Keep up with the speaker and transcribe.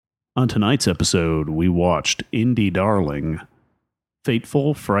On tonight's episode, we watched indie darling,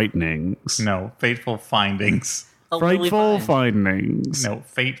 Fateful Frightenings. No, Fateful Findings. Frightful Findings. No,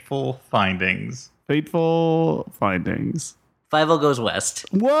 Fateful Findings. Fateful Findings. 5-0 goes west.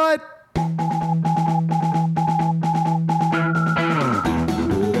 What?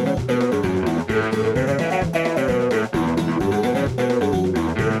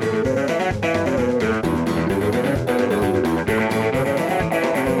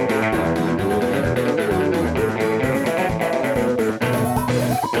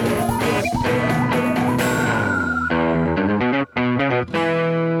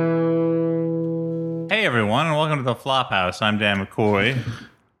 Hey everyone, and welcome to the Flophouse. I'm Dan McCoy.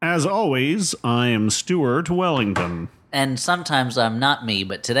 As always, I am Stuart Wellington. And sometimes I'm not me,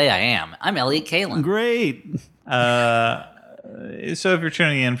 but today I am. I'm Elliot Kalin. Great. So if you're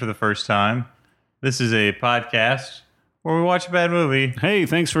tuning in for the first time, this is a podcast where we watch a bad movie Hey,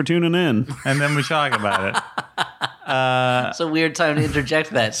 thanks for tuning in. and then we talk about it. It's a weird time to interject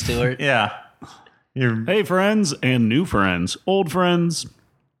that, Stuart. Yeah. Hey, friends and new friends, old friends,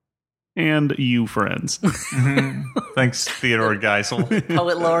 and you friends. Thanks, Theodore Geisel.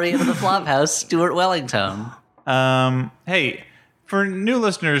 Poet laureate of the Flophouse, Stuart Wellington. Hey, for new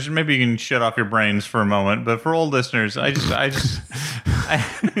listeners, maybe you can shut off your brains for a moment. But for old listeners, I just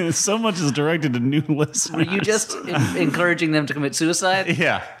So much is directed to new listeners. Were you just encouraging them to commit suicide?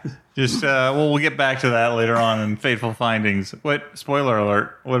 yeah. Just, we'll get back to that later on in Fateful Findings. What? Spoiler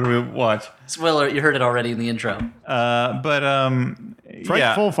alert. What do we watch? Spoiler, you heard it already in the intro.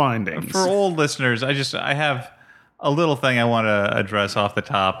 Frightful Findings. For old listeners, I have a little thing I want to address off the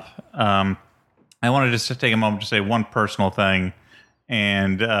top. I wanted just to take a moment to say one personal thing,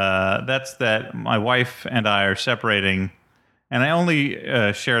 and that's that my wife and I are separating, and I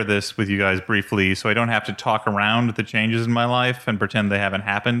only share this with you guys briefly so I don't have to talk around the changes in my life and pretend they haven't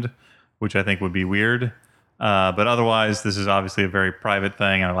happened, which I think would be weird. But otherwise, this is obviously a very private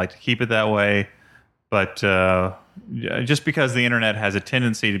thing, and I like to keep it that way. But just because the internet has a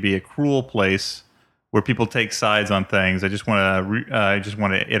tendency to be a cruel place where people take sides on things, I just want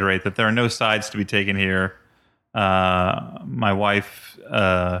to iterate that there are no sides to be taken here. My wife,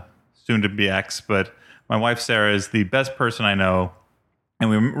 soon to be ex, but my wife Sarah is the best person I know, and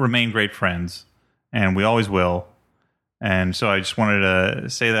we remain great friends, and we always will. And so I just wanted to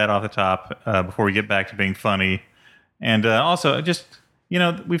say that off the top before we get back to being funny. And also, just, you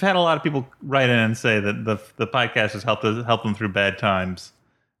know, we've had a lot of people write in and say that the podcast has helped them through bad times.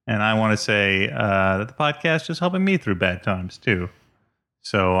 And I want to say that the podcast is helping me through bad times, too.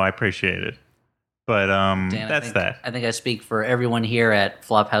 So I appreciate it. But Dan, that's that. I think I speak for everyone here at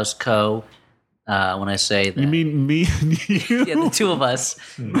Flophouse Co. When I say that. You mean me and you? Yeah, the two of us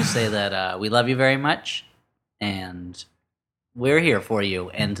will say that we love you very much, and we're here for you.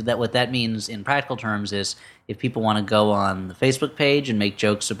 And that what that means in practical terms is if people want to go on the Facebook page and make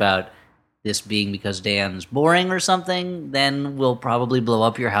jokes about this being because Dan's boring or something, then we'll probably blow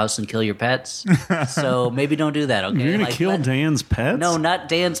up your house and kill your pets. So maybe don't do that, okay? You're going to kill Dan's pets? No, not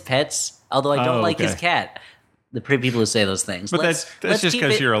Dan's pets, although I don't like his cat. The pretty people who say those things. But that's just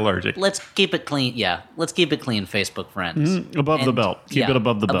because you're allergic. Let's keep it clean. Yeah, let's keep it clean, Facebook friends. Above the belt. Keep it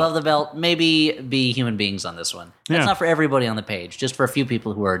above the belt. Above the belt. Maybe be human beings on this one. That's not for everybody on the page. Just for a few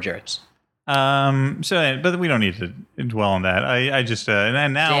people who are jerks. But we don't need to dwell on that. I just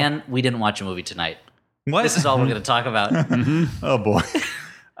and now Dan, we didn't watch a movie tonight. What? This is all we're going to talk about. Oh boy.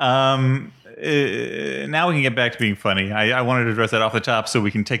 Now we can get back to being funny. I wanted to address that off the top so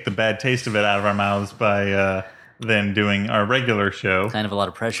we can take the bad taste of it out of our mouths by then doing our regular show. Kind of a lot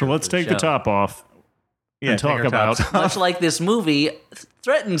of pressure. So let's take the top off and talk about... Much like this movie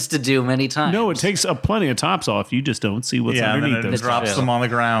threatens to do many times. No, it takes plenty of tops off. You just don't see what's underneath and then those it drops tops. them on the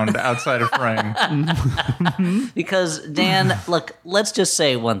ground outside of frame. Because Dan, look, let's just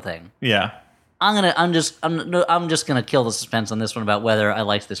say one thing. Yeah. I'm just gonna kill the suspense on this one about whether I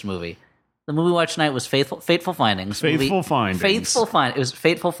liked this movie. The movie we watched tonight was Fateful Findings. Fateful Findings. It was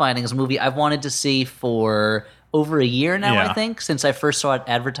Fateful Findings, a movie I've wanted to see for over a year now, I think, since I first saw it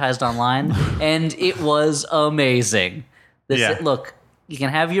advertised online, and it was amazing. Look, you can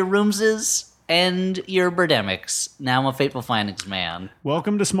have your Roomses and your Birdemics. Now I'm a Fateful Findings man.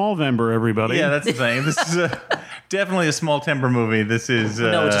 Welcome to Smallvember, everybody. Yeah, that's the thing. This is definitely a Small Timber movie. This is...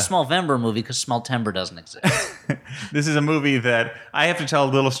 no, it's a Smallvember movie because Small Timber doesn't exist. This is a movie that I have to tell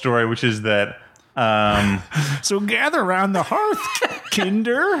a little story, which is that... So gather around the hearth,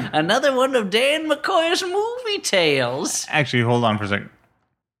 Kinder. Another one of Dan McCoy's movie tales. Actually, hold on for a second.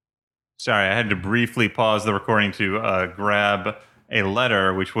 Sorry, I had to briefly pause the recording to grab a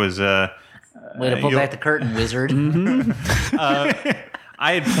letter, which was... Way to pull back the curtain, wizard.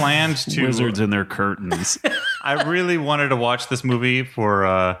 I had planned to Wizards and their curtains. I really wanted to watch this movie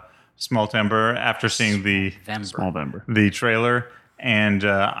for Smalltember after seeing the Smalltember. the trailer, and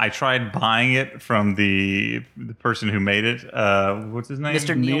I tried buying it from the person who made it. What's his name?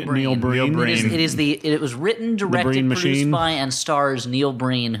 Mr. Neil Breen. Neil Breen. It was written, directed, Breen produced machine. by, and stars Neil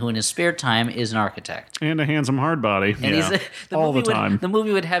Breen, who in his spare time is an architect. And a handsome hard body. And Yeah. All the time. The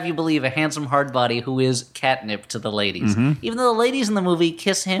movie would have you believe a handsome hard body who is catnip to the ladies. Mm-hmm. Even though the ladies in the movie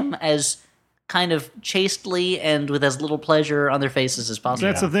kiss him as kind of chastely and with as little pleasure on their faces as possible.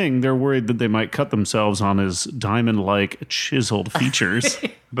 That's the thing. They're worried that they might cut themselves on his diamond-like chiseled features.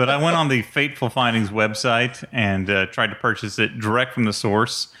 But I went on the Fateful Findings website and tried to purchase it direct from the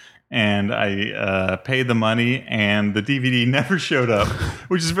source. And I paid the money, and the DVD never showed up,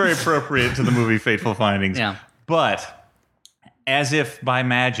 which is very appropriate to the movie Fateful Findings. Yeah. But as if by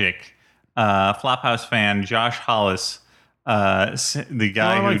magic, Flophouse fan Josh Hollis, the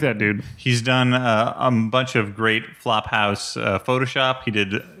guy I like who that dude. he's done a bunch of great Flophouse Photoshop. He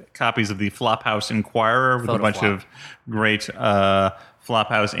did copies of the Flophouse Inquirer with a bunch Photoflop. of great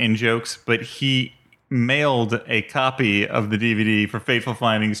Flophouse in-jokes, but he mailed a copy of the DVD for Fateful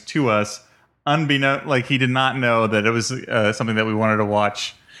Findings to us, unbeknown, like he did not know that it was something that we wanted to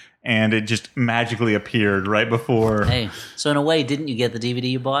watch, and it just magically appeared right before. Hey, so in a way, didn't you get the DVD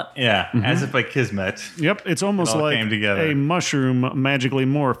you bought? Yeah, as if by kismet. Yep, it's almost It all like came together. a mushroom magically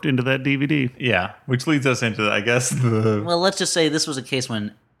morphed into that DVD. Yeah, which leads us into, I guess, the Well, let's just say this was a case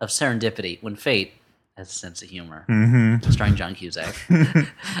of serendipity, when fate has a sense of humor. Mm-hmm. Starring John Cusack.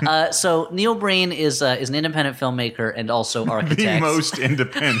 So Neil Breen is an independent filmmaker and also architect. the most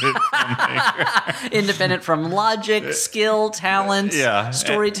independent filmmaker. Independent from logic, skill, talent, Yeah.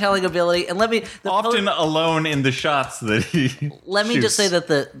 storytelling ability. And Often alone in the shots that he let me just say shoots.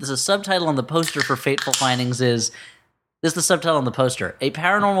 that the subtitle on the poster for Fateful Findings is the subtitle on the poster: a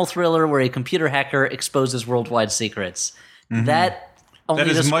paranormal thriller where a computer hacker exposes worldwide secrets. That only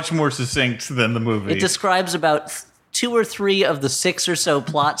That is much more succinct than the movie. it describes about 2 or 3 of the 6 or so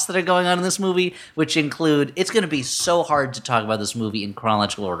plots that are going on in this movie, which include. It's going to be so hard to talk about this movie in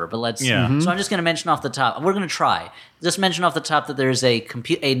chronological order, but let's. Yeah. Mhm. So I'm just going to mention off the top. We're going to try just mention off the top that there's a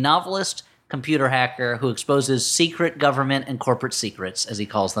novelist computer hacker who exposes secret government and corporate secrets, as he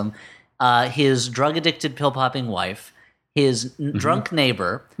calls them. His drug addicted pill popping wife, his drunk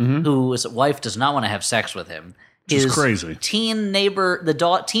neighbor, whose wife does not want to have sex with him. Which is His crazy. teen neighbor,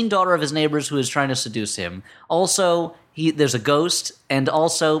 teen daughter of his neighbors who is trying to seduce him. Also, there's a ghost and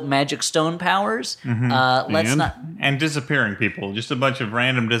also magic stone powers. Let's And? not. and disappearing people, just a bunch of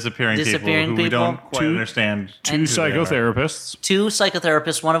random disappearing Disappearing people who we people. don't quite understand. Two who they are. psychotherapists. 2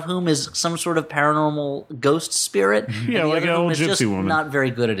 psychotherapists, one of whom is some sort of paranormal ghost spirit. Yeah, and the like other an whom old is just gypsy woman. not very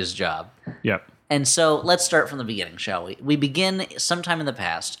good at his job. Yep. And so let's start from the beginning, shall we? We begin sometime in the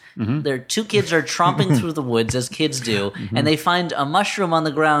past. There 2 kids are tromping through the woods, as kids do, and they find a mushroom on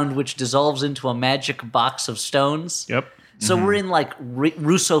the ground which dissolves into a magic box of stones. Yep. So we're in like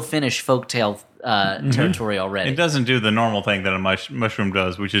Russo-Finnish folktale territory already. It doesn't do the normal thing that a mushroom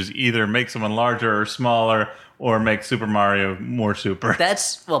does, which is either make someone larger or smaller, or make Super Mario more super.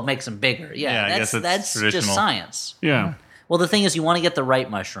 That's makes them bigger. Yeah, Yeah, I guess it's that's just traditional. science. Yeah. Well, the thing is, you want to get the right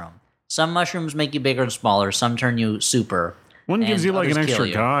mushroom. Some mushrooms make you bigger and smaller. Some turn you super. One gives and you like an others kill extra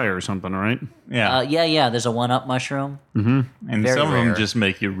you. guy or something, right? Yeah, Yeah. There's a 1-up mushroom. and very some of rare. them just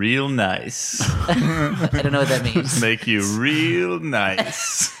make you real nice. I don't know what that means. Make you real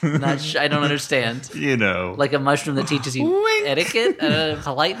nice. I don't understand. You know. Like a mushroom that teaches you Wink. etiquette,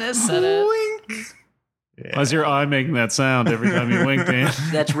 politeness. Wink. Why's your eye making that sound every time you wink, Dan?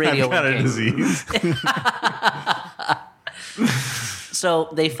 That's radio I've got a winking. disease. So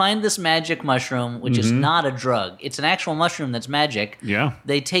they find this magic mushroom, which is not a drug. It's an actual mushroom that's magic. Yeah.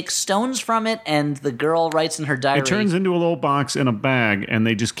 They take stones from it, and the girl writes in her diary. It turns into a little box in a bag, and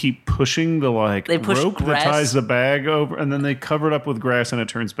they just keep pushing the They push rope grass. that ties the bag over, and then they cover it up with grass, and it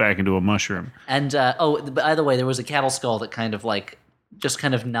turns back into a mushroom. And by the way, there was a cattle skull that kind of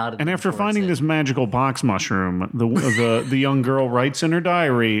nodded. And after towards finding it. this magical box mushroom, the young girl writes in her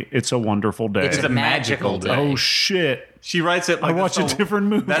diary, "It's a wonderful day." It's a magical day. Oh shit! She writes it like I watched that's a different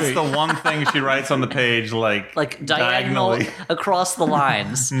movie. That's the one thing she writes on the page, like diagonal diagonally. across the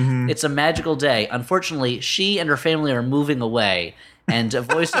lines. It's a magical day. Unfortunately, she and her family are moving away, and a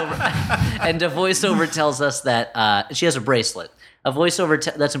voiceover tells us that she has a bracelet. A voiceover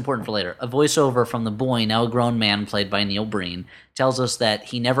that's important for later. A voiceover from the boy, now a grown man, played by Neil Breen, tells us that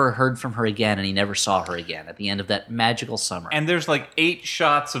he never heard from her again, and he never saw her again at the end of that magical summer. And there's like 8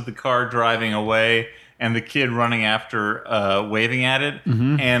 shots of the car driving away, and the kid running after, waving at it,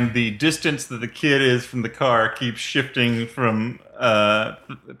 and the distance that the kid is from the car keeps shifting from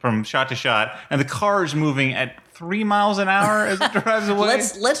shot to shot, and the car is moving at 3 miles an hour as it drives away.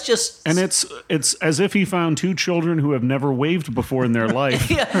 Let's just And it's as if he found two children who have never waved before in their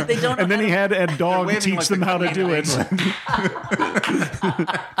life. yeah, they don't. And then he had a dog waving teach like them the how to Queen do of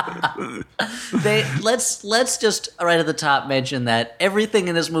it. Let's just right at the top mention that everything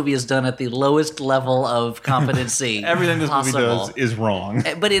in this movie is done at the lowest level of competency. Everything this movie possible. does is wrong.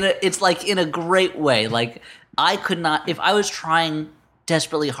 But it's like in a great way. Like I could not, if I was trying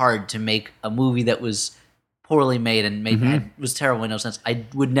desperately hard to make a movie that was poorly made and was terrible in no sense, I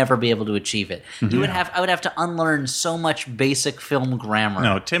would never be able to achieve it. I would have to unlearn so much basic film grammar.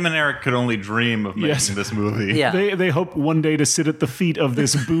 No, Tim and Eric could only dream of making this movie. Yeah. They hope one day to sit at the feet of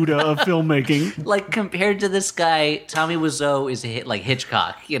this Buddha of filmmaking. Like compared to this guy, Tommy Wiseau is like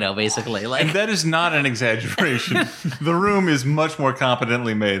Hitchcock, basically. Like And that is not an exaggeration. The Room is much more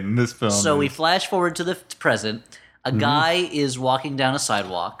competently made than this film. So we flash forward to the present. A guy is walking down a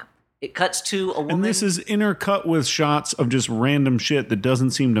sidewalk. It cuts to a woman. And this is intercut with shots of just random shit that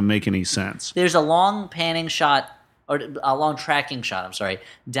doesn't seem to make any sense. There's a long panning shot, or a long tracking shot, I'm sorry,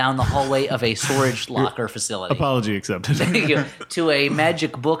 down the hallway of a storage locker facility. Apology accepted. Thank you. To a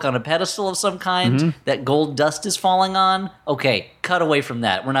magic book on a pedestal of some kind that gold dust is falling on. Okay, cut away from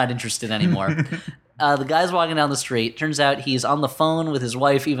that. We're not interested anymore. The guy's walking down the street. Turns out he's on the phone with his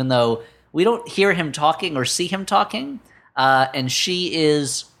wife, even though we don't hear him talking or see him talking. And she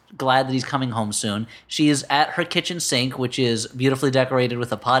is glad that he's coming home soon. She is at her kitchen sink, which is beautifully decorated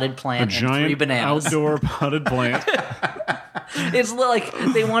with a potted plant and 3 bananas. Outdoor potted plant. It's like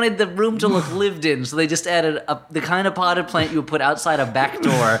they wanted the room to look lived in, so they just added the kind of potted plant you would put outside a back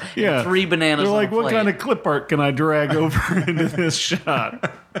door. Yeah. And 3 bananas. They're on like, a what plate. kind of clip art can I drag over into this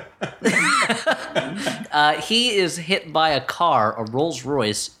shot? He is hit by a car, a Rolls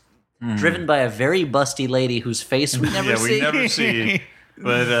Royce, driven by a very busty lady whose face we never see. we never see.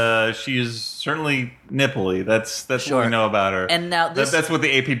 But she is certainly nipply. That's Sure. what we know about her. And now that's what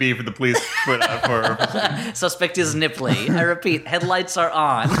the APB for the police put out for her. Suspect is nipply. I repeat, headlights are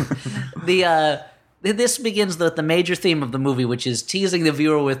on. This begins with the major theme of the movie, which is teasing the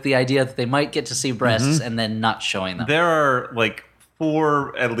viewer with the idea that they might get to see breasts and then not showing them. There are like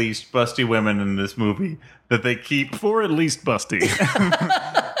 4 at least busty women in this movie that they keep 4 at least busty.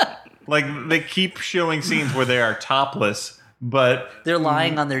 like they keep showing scenes where they are topless. But they're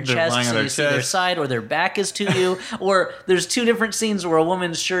lying on their chest, lying on so their you see their chest. side, or their back is to you. Or there's 2 different scenes where a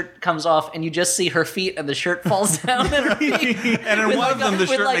woman's shirt comes off, and you just see her feet, and the shirt falls down at her feet. And in With one like of them, a- the with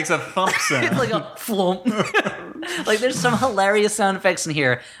shirt like- makes a thump sound. It's like a flump. Like there's some hilarious sound effects in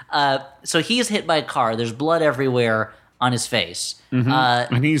here. So he's hit by a car. There's blood everywhere on his face.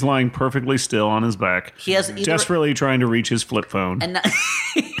 And he's lying perfectly still on his back. He has either- desperately trying to reach his flip phone. And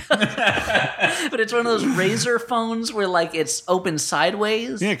but it's one of those razor phones where like it's open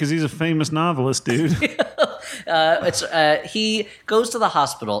sideways. Yeah, because he's a famous novelist, dude. He goes to the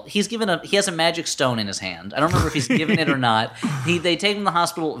hospital. He has a magic stone in his hand. I don't remember if he's given it or not. They take him to the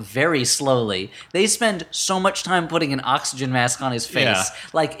hospital very slowly. They spend so much time putting an oxygen mask on his face. Yeah.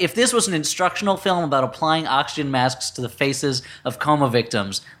 Like if this was an instructional film about applying oxygen masks to the faces of coma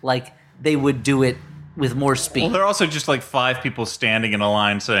victims, like they would do it with more speed. Well, there are also just like 5 people standing in a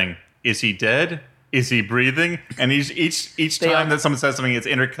line saying, "Is he dead? Is he breathing?" And each time that someone says something, it's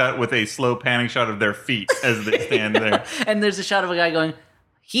intercut with a slow panning shot of their feet as they stand there. And there's a shot of a guy going,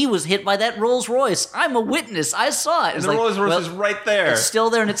 "He was hit by that Rolls Royce. I'm a witness. I saw it." And the Rolls Royce is right there. It's still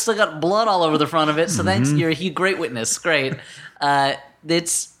there, and it's still got blood all over the front of it. So thanks, you're a great witness. Great.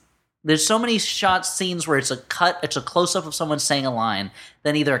 There's so many scenes where it's a close up of someone saying a line,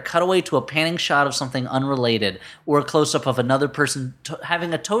 then either a cutaway to a panning shot of something unrelated, or a close up of another person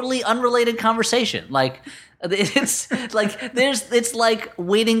having a totally unrelated conversation. Like it's like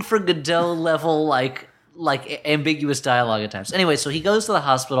Waiting for Godot level like ambiguous dialogue at times. Anyway, so he goes to the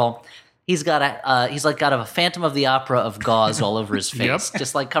hospital. He's got a Phantom of the Opera of gauze all over his face,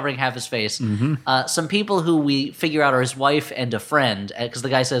 just like covering half his face. Some people who we figure out are his wife and a friend, because the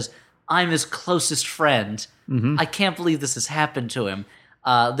guy says, "I'm his closest friend." I can't believe this has happened to him.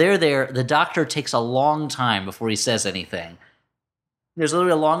 They're there. The doctor takes a long time before he says anything. There's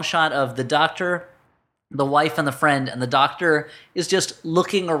literally a long shot of the doctor, the wife, and the friend, and the doctor is just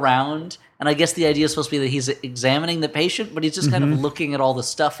looking around. And I guess the idea is supposed to be that he's examining the patient, but he's just kind of looking at all the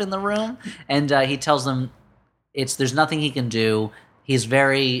stuff in the room. And he tells them there's nothing he can do. He's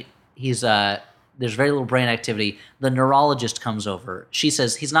there's very little brain activity. The neurologist comes over. She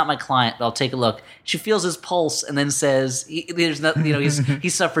says, he's not my client, but I'll take a look. She feels his pulse and then says, there's nothing, he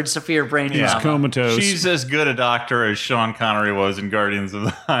suffered severe brain He's trauma. comatose. She's as good a doctor as Sean Connery was in Guardians of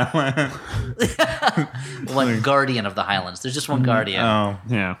the Highlands. One guardian of the Highlands. There's just one guardian. Oh.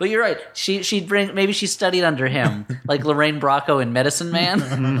 Yeah. But you're right. Maybe she studied under him, like Lorraine Bracco in Medicine Man.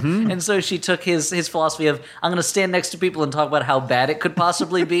 And so she took his philosophy of, I'm going to stand next to people and talk about how bad it could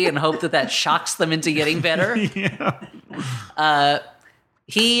possibly be and hope that shocks them into getting better. Yeah.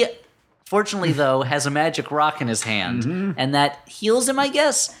 He, fortunately, though, has a magic rock in his hand, and that heals him, I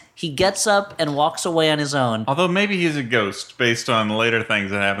guess. He gets up and walks away on his own. Although maybe he's a ghost based on later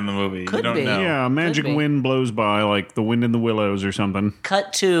things that happen in the movie. Could you don't be. know. Yeah, a magic be. wind blows by, like the wind in the willows or something.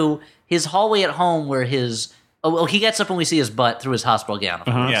 Cut to his hallway at home where his... Oh, well, he gets up and we see his butt through his hospital gown.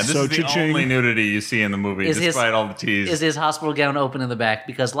 Yeah, this So is the cha-ching. only nudity you see in the movie, despite all the tease. Is his hospital gown open in the back?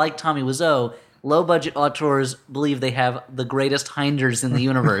 Because like Tommy Wiseau, low-budget auteurs believe they have the greatest hinders in the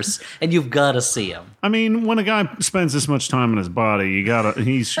universe, and you've got to see him. I mean, when a guy spends this much time in his body,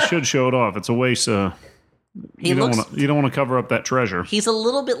 he should show it off. It's a waste. You don't want to cover up that treasure. He's a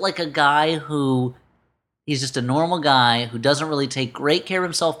little bit like a guy who... He's just a normal guy who doesn't really take great care of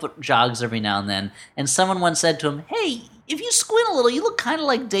himself but jogs every now and then. And someone once said to him, hey, if you squint a little, you look kind of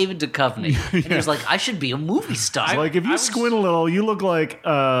like David Duchovny. And he was like, I should be a movie star. Like, if you squint a little, you look like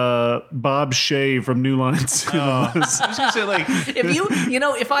Bob Shea from New Line Cinema. I was gonna say, like,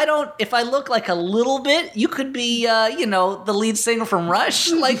 if I look like a little bit, you could be, the lead singer from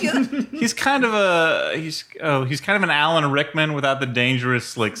Rush. Like, he's kind of an Alan Rickman without the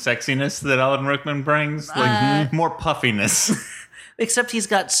dangerous like sexiness that Alan Rickman brings, like more puffiness. except he's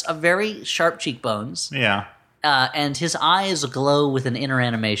got a very sharp cheekbones. Yeah. And his eyes glow with an inner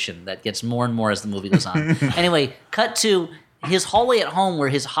animation that gets more and more as the movie goes on. Anyway, cut to his hallway at home where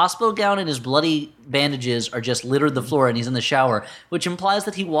his hospital gown and his bloody bandages are just littered the floor and he's in the shower, which implies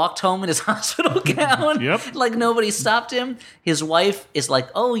that he walked home in his hospital gown. Yep. Like nobody stopped him. His wife is like,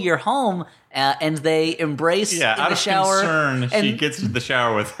 oh, you're home. And they embrace in out the of shower. concern, and, she gets to the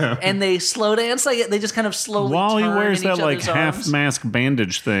shower with him. and they slow dance. Like they just kind of slowly While he turn wears in that each like other's half arms. mask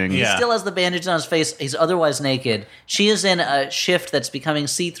bandage thing. Yeah. He still has the bandage on his face. He's otherwise naked. She is in a shift that's becoming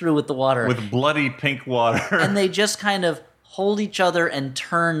see-through with the water. With bloody pink water. And they just kind of hold each other and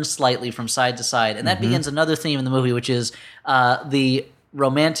turn slightly from side to side. And that begins another theme in the movie, which is the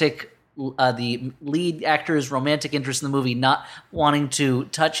lead actor's romantic interest in the movie not wanting to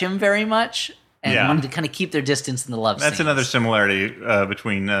touch him very much and wanting to kind of keep their distance in the love That's scenes. another similarity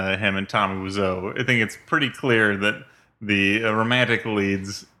between him and Tommy Wiseau. I think it's pretty clear that the romantic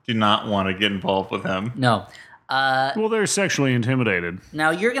leads do not want to get involved with him. No. Well, they're sexually intimidated.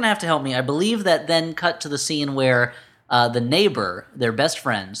 Now, you're going to have to help me. I believe that then cut to the scene where the neighbor, their best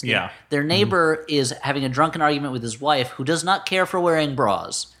friends, their neighbor is having a drunken argument with his wife who does not care for wearing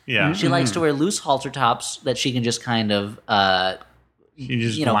bras. Yeah. She likes to wear loose halter tops that she can just kind of, She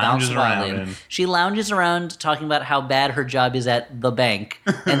just bounce lounges the ball around. in. She lounges around talking about how bad her job is at the bank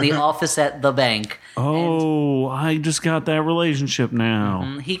and the office at the bank. Oh, I just got that relationship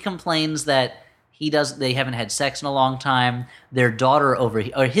now. He complains that they haven't had sex in a long time. Their daughter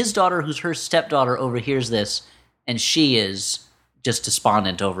his daughter, who's her stepdaughter, overhears this, and she is just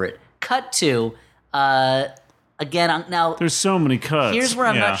despondent over it. Cut to, again, now... There's so many cuts. Here's where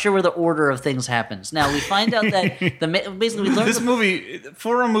I'm not sure where the order of things happens. Now, we find out that basically we learn... This movie,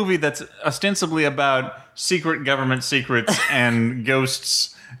 for a movie that's ostensibly about secret government secrets and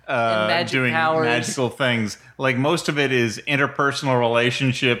ghosts magic doing powers. magical things, like most of it is interpersonal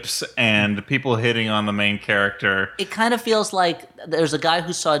relationships and people hitting on the main character. It kind of feels like there's a guy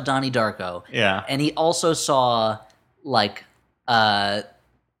who saw Donnie Darko. Yeah. And he also saw like a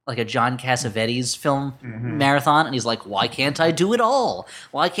John Cassavetes film marathon, and he's like, why can't I do it all?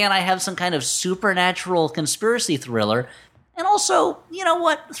 Why can't I have some kind of supernatural conspiracy thriller? And also, you know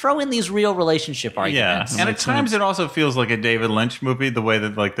what? Throw in these real relationship arguments. And at times it also feels like a David Lynch movie, the way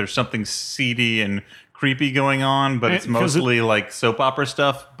that like there's something seedy and creepy going on, but it's mostly like soap opera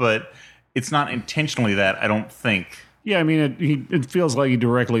stuff, but it's not intentionally that, I don't think. Yeah, I mean, it feels like he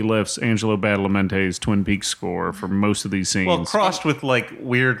directly lifts Angelo Badalamente's Twin Peaks score for most of these scenes. Well, crossed with like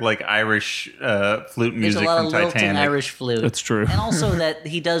weird like Irish flute There's music a lot from of lilting Titanic. Irish flute. That's true. And also that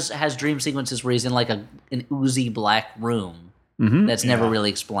he has dream sequences where he's in like an oozy black room that's never really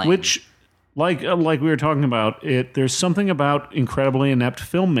explained. Which, like we were talking about, there's something about incredibly inept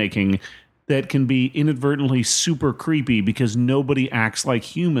filmmaking that can be inadvertently super creepy because nobody acts like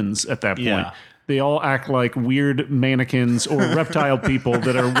humans at that point. Yeah. They all act like weird mannequins or reptile people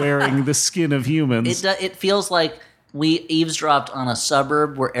that are wearing the skin of humans. It feels like we eavesdropped on a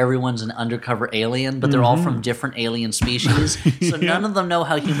suburb where everyone's an undercover alien, but they're all from different alien species. So none of them know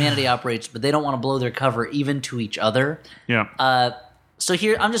how humanity operates, but they don't want to blow their cover even to each other. Yeah. So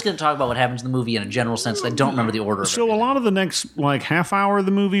here, I'm just going to talk about what happens in the movie in a general sense. I don't remember the order of it. So a lot of the next half hour of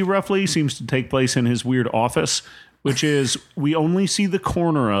the movie roughly seems to take place in his weird office, which is we only see the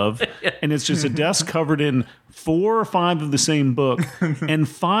corner of, and it's just a desk covered in 4 or 5 of the same book and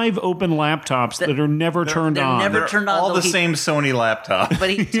 5 open laptops that are never turned on. Never turned on. All the same Sony laptop. But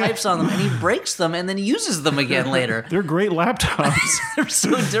he types on them and he breaks them and then uses them again later. They're great laptops. They're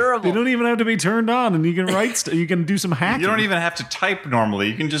so durable. They don't even have to be turned on, and you can write. You can do some hacking. You don't even have to type normally.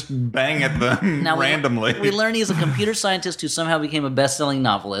 You can just bang at them randomly. We learn he's a computer scientist who somehow became a best-selling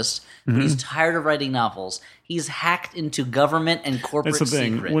novelist. But he's tired of writing novels. He's hacked into government and corporate That's the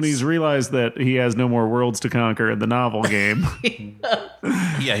thing. secrets. When he's realized that he has no more worlds to conquer in the novel game.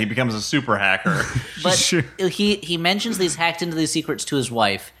 Yeah, he becomes a super hacker. But Sure. he mentions that he's hacked into these secrets to his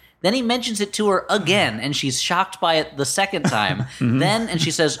wife. Then he mentions it to her again, and she's shocked by it the second time. And she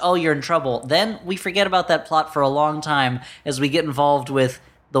says, "Oh, you're in trouble." Then we forget about that plot for a long time as we get involved with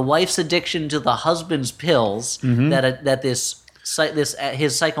the wife's addiction to the husband's pills that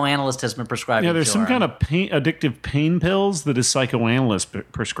his psychoanalyst has been prescribing. Yeah, there's to some her. kind of addictive pain pills that his psychoanalyst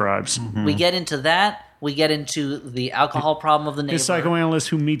prescribes. We get into that. We get into the alcohol problem of the neighbor. His psychoanalyst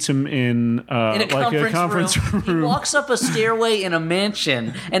who meets him in In a conference room. He walks up a stairway in a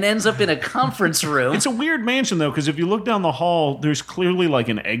mansion and ends up in a conference room. It's a weird mansion, though, because if you look down the hall, there's clearly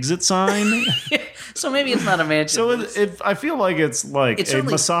an exit sign. So maybe it's not a mansion. So I feel like it's a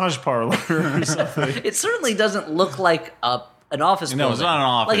massage parlor or something. It certainly doesn't look like an office building. No, it's not an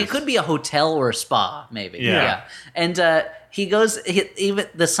office. Like it could be a hotel or a spa, maybe. Yeah. And he goes. Even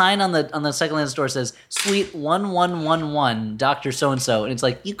the sign on the psychoanalyst door says "Suite 1111, Doctor So and So," and it's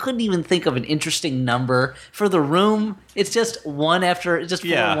like you couldn't even think of an interesting number for the room. It's just one after. It's just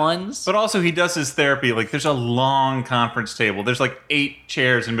 4 ones. But also, he does his therapy. There's a long conference table. There's 8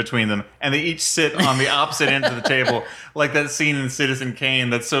 chairs in between them, and they each sit on the opposite ends of the table, like that scene in Citizen Kane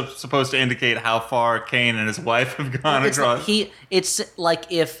that's supposed to indicate how far Kane and his wife have gone across. It's like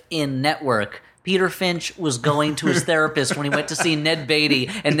if in Network, Peter Finch was going to his therapist when he went to see Ned Beatty,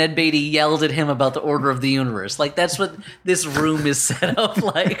 and Ned Beatty yelled at him about the order of the universe. That's what this room is set up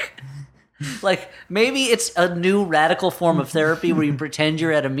like. Maybe it's a new radical form of therapy where you pretend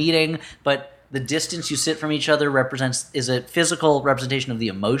you're at a meeting, but the distance you sit from each other is a physical representation of the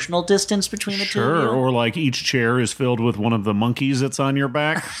emotional distance between the two of you. Sure, or each chair is filled with one of the monkeys that's on your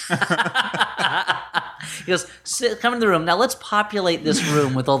back. He goes, come in the room. Now let's populate this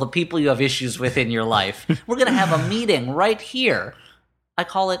room with all the people you have issues with in your life. We're going to have a meeting right here. I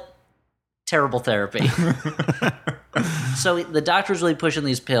call it terrible therapy. So the doctor's really pushing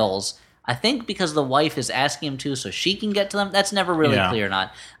these pills. I think because the wife is asking him to so she can get to them. That's never really clear or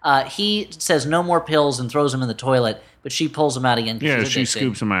not. He says no more pills and throws them in the toilet, but she pulls them out again. Yeah, she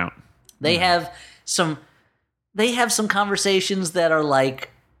scoops them out. They have some conversations that are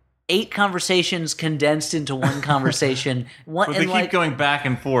 8 conversations condensed into one conversation. But they keep going back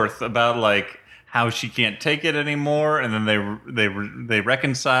and forth about how she can't take it anymore, and then they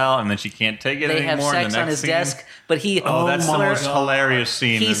reconcile, and then she can't take it They anymore. have sex on his desk, but he that's the most hilarious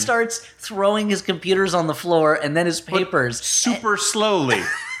scene. He starts throwing his computers on the floor and then his papers super slowly.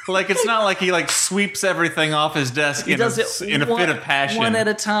 It's not like he sweeps everything off his desk in a fit of passion. One at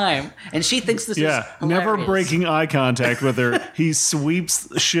a time. And she thinks this is hilarious. Never breaking eye contact with her. He sweeps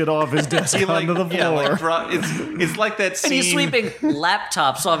shit off his desk onto the floor. It's like that scene. And he's sweeping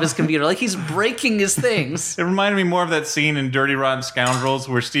laptops off his computer. He's breaking his things. It reminded me more of that scene in Dirty Rotten Scoundrels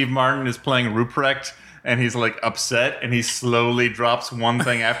where Steve Martin is playing Ruprecht, and he's upset, and he slowly drops one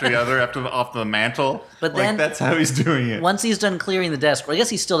thing after the other off the mantle. But then that's how he's doing it. Once he's done clearing the desk, or I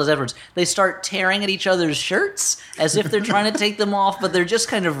guess he still does efforts, they start tearing at each other's shirts as if they're trying to take them off, but they're just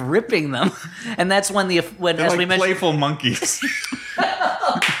kind of ripping them. And that's when They're as we mentioned, playful monkeys.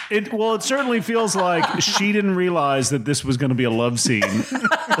 It certainly feels like she didn't realize that this was going to be a love scene.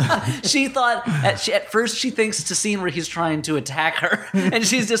 she thought at first she thinks it's a scene where he's trying to attack her, and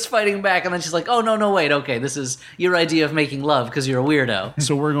she's just fighting back, and then she's like, "Oh no, wait, okay, this is your idea of making love because you're a weirdo."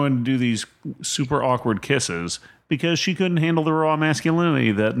 So we're going to do these super awkward kisses because she couldn't handle the raw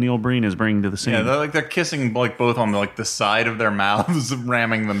masculinity that Neil Breen is bringing to the scene. Yeah, they're kissing both on the side of their mouths,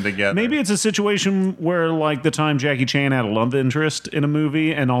 ramming them together. Maybe it's a situation where the time Jackie Chan had a love interest in a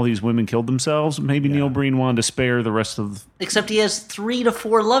movie and all these women killed themselves. Maybe Neil Breen wanted to spare the rest of. Except he has 3 to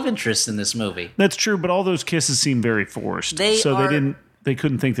 4 love interests in this movie. That's true, but all those kisses seem very forced. They couldn't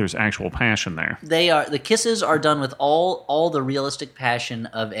think there's actual passion there. The kisses are done with all the realistic passion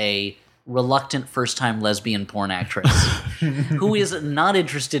of a reluctant first-time lesbian porn actress who is not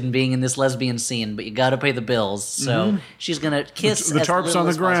interested in being in this lesbian scene, but you got to pay the bills. So she's going to kiss. The tarp's on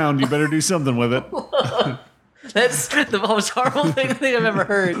the ground. You better do something with it. That's the most horrible thing I've ever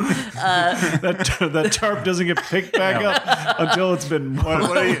heard. That tarp doesn't get picked back up until it's been.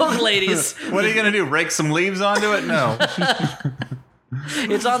 Look, ladies, What are you going to do? Rake some leaves onto it? No.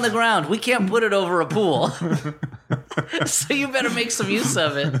 it's on the ground. We can't put it over a pool. So you better make some use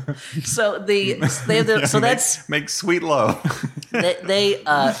of it. So that's make sweet love.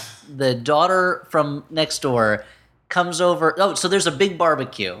 The daughter from next door comes over. Oh, so there's a big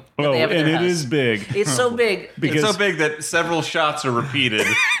barbecue. Oh, they have in and their it house. is big. It's so big. It's so big that several shots are repeated,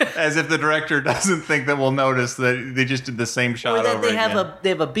 as if the director doesn't think that we'll notice that they just did the same shot Or that over again. they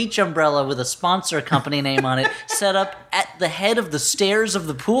have a beach umbrella with a sponsor company name on it set up at the head of the stairs of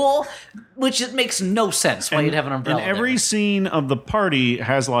the pool, which it makes no sense why you'd have an umbrella. And every there. scene of the party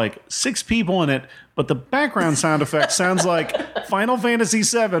has like 6 people in it, but the background sound effect sounds like Final Fantasy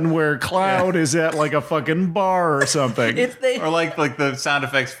VII, where Cloud is at like a fucking bar or something. Or like the sound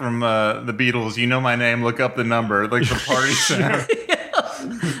effects from the Beatles. You know my name. Look up the number. Like the party sound.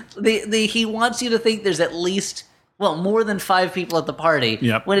 He wants you to think there's at least more than 5 people at the party.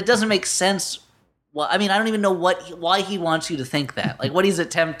 Yep. When it doesn't make sense. Well, I mean, I don't even know why he wants you to think that. Like what he's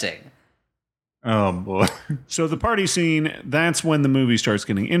attempting. Oh boy! So the party scene, that's when the movie starts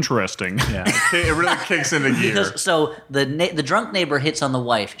getting interesting. Yeah, it really kicks into gear. Because, so the drunk neighbor hits on the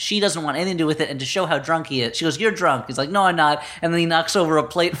wife. She doesn't want anything to do with it, and to show how drunk he is, she goes, "You're drunk." He's like, "No, I'm not." And then he knocks over a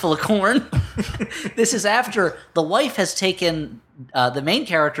plate full of corn. This is after the wife has taken the main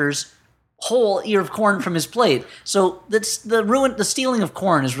character's whole ear of corn from his plate. So that's the stealing of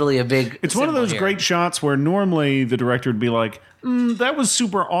corn is really a big. It's one of those here. great shots where normally the director would be like, that was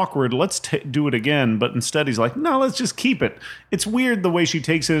super awkward. Let's do it again. But instead he's like, no, let's just keep it. It's weird the way she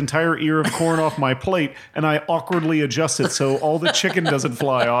takes an entire ear of corn off my plate and I awkwardly adjust it so all the chicken doesn't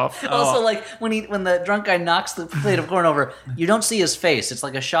fly off. Also, like when the drunk guy knocks the plate of corn over, you don't see his face. It's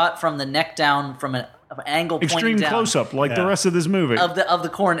like a shot from the neck down from an angle pointing Extreme down. close-up, like the rest of this movie. Of the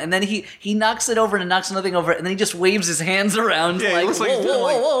corn, and then he knocks it over and knocks another thing over, and then he just waves his hands around Yeah, like, it looks like he's whoa, doing whoa,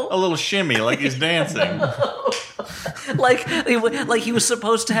 like whoa, a little shimmy, like he's dancing. like he was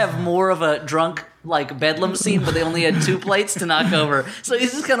supposed to have more of a drunk like bedlam scene, but they only had 2 plates to knock over, so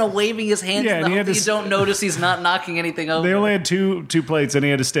he's just kind of waving his hands Yeah, in and the he hope had that to you don't notice he's not knocking anything over. They only had two plates, and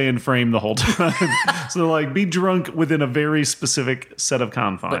he had to stay in frame the whole time. So, like, be drunk within a very specific set of But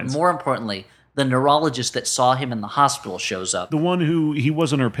confines. more importantly, the neurologist that saw him in the hospital shows up. The one who he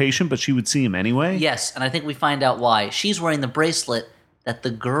wasn't her patient, but she would see him anyway. Yes, and I think we find out why. She's wearing the bracelet that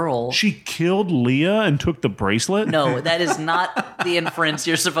the girl... She killed Leah and took the bracelet. No, that is not the inference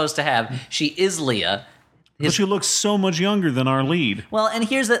you're supposed to have. She is Leah. But she looks so much younger than our lead. Well, and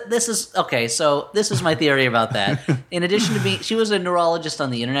this is my theory about that. In addition to being, she was a neurologist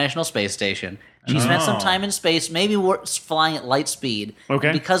on the International Space Station. She spent some time in space, maybe flying at light speed. Okay.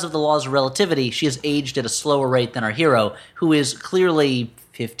 And because of the laws of relativity, she has aged at a slower rate than our hero, who is clearly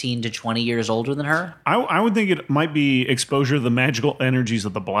 15 to 20 years older than her. I would think it might be exposure to the magical energies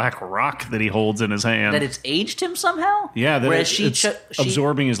of the black rock that he holds in his hand. That it's aged him somehow? Yeah, that Whereas it's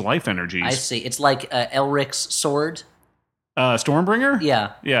absorbing his life energies. I see. It's like Elric's sword. Stormbringer?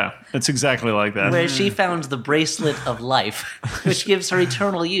 Yeah. Yeah, it's exactly like that. Where she found the bracelet of life, which gives her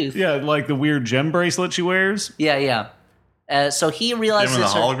eternal youth. Yeah, like the weird gem bracelet she wears. Yeah. So he realizes Him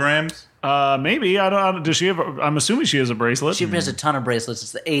with the holograms? Maybe. I don't. Does she have? I'm assuming she has a bracelet. she has a ton of bracelets.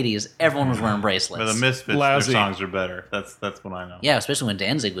 It's the 80s. Everyone was wearing bracelets. For the Misfits, Lousy. their songs are better. That's what I know. Yeah, especially when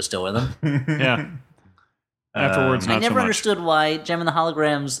Danzig was still with them. Yeah. Afterwards, not I never so much. understood why Gem and the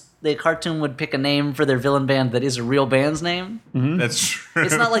Holograms, the cartoon would pick a name for their villain band that is a real band's name. That's true.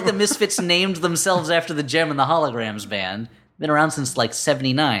 It's not like the Misfits named themselves after the Gem and the Holograms band. Been around since like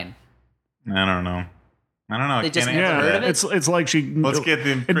 79. I don't know. I They just can't never answer heard that. of it? It's like she. Let's get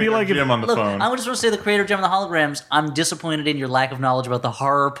the It'd be creator like if, Jim on the Look, phone. I just want to say the creator of Gem and the Holograms, I'm disappointed in your lack of knowledge about the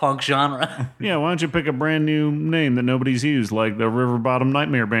horror punk genre. yeah. Why don't you pick a brand new name that nobody's used, like the River Bottom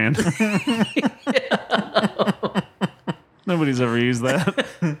Nightmare Band? Nobody's ever used that.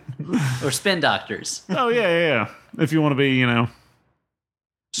 Or Spin Doctors. Oh yeah. If you want to be,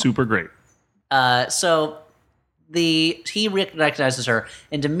 super great. So he recognizes her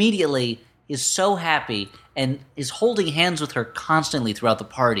and immediately is so happy and is holding hands with her constantly throughout the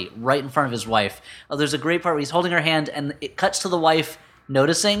party, right in front of his wife. Oh, there's a great part where he's holding her hand and it cuts to the wife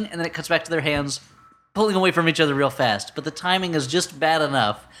noticing, and then it cuts back to their hands pulling away from each other real fast. But the timing is just bad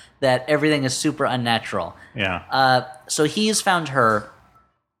enough that everything is super unnatural. Yeah. So he has found her.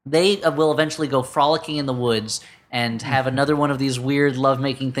 They will eventually go frolicking in the woods, and have another one of these weird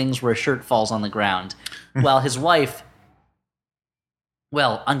lovemaking things where a shirt falls on the ground. While his wife...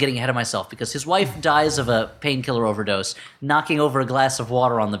 Well, I'm getting ahead of myself because his wife dies of a painkiller overdose, knocking over a glass of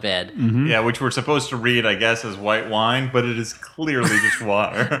water on the bed. Mm-hmm. Yeah, which we're supposed to read, I guess, as white wine, but it is clearly just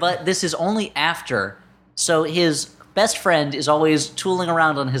water. But this is only after. So his best friend is always tooling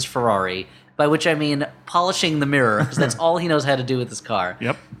around on his Ferrari, by which I mean polishing the mirror, because that's all he knows how to do with his car.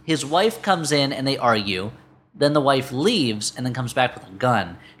 Yep. His wife comes in and they argue. Then the wife leaves and then comes back with a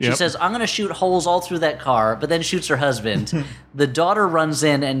gun. She Yep. says, I'm going to shoot holes all through that car, but then shoots her husband. The daughter runs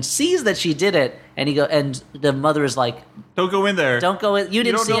in and sees that she did it, and the mother is like, Don't go in there. don't go in. You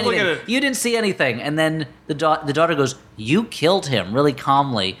didn't see don't look anything. at it. You didn't see anything. And then the daughter goes, you killed him, really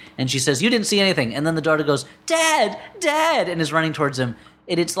calmly. And she says, you didn't see anything. And then the daughter goes, Dad, Dad, and is running towards him.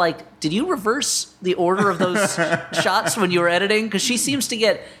 And it's like, did you reverse the order of those shots when you were editing? Because she seems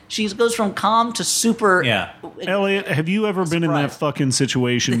to she goes from calm to super. Yeah. Elliot, have you ever been in that Surprise. fucking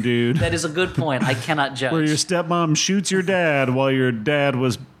situation, dude? That is a good point. I cannot judge. Where your stepmom shoots your dad while your dad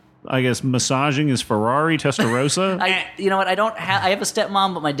was, I guess, massaging his Ferrari Testarossa? You know what? I have a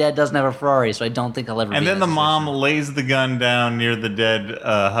stepmom, but my dad doesn't have a Ferrari, so I don't think I'll ever. And be then in the that mom lays the gun down near the dead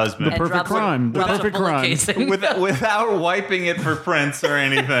husband. The perfect drops a- crime. The drops a perfect bullet crime. casing. without wiping it for prints or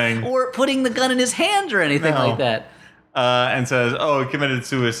anything. or putting the gun in his hand or anything No. like that. And says, oh, he committed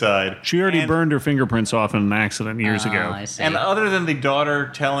suicide. She already And- burned her fingerprints off in an accident years ago. I see. And other than the daughter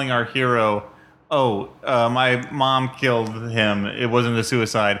telling our hero, my mom killed him, it wasn't a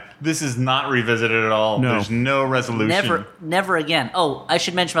suicide, this is not revisited at all. No. There's no resolution. Never again. Oh, I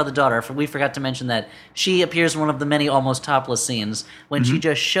should mention about the daughter. We forgot to mention that she appears in one of the many almost topless scenes when she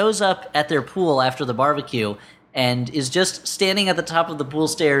just shows up at their pool after the barbecue and is just standing at the top of the pool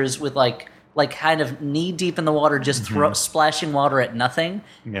stairs with like kind of knee deep in the water, just splashing water at nothing.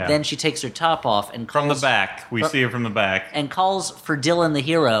 Yeah. Then she takes her top off and calls, From the back. We see her from the back. and calls for Dylan the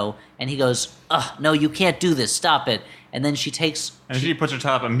hero, and he goes, "Ugh, no, you can't do this. Stop it." And then she takes And she puts her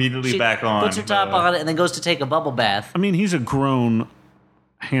top immediately she back on. puts her top on, and then goes to take a bubble bath. I mean, he's a grown,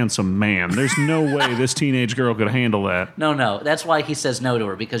 handsome man. There's no way this teenage girl could handle that. No, that's why he says no to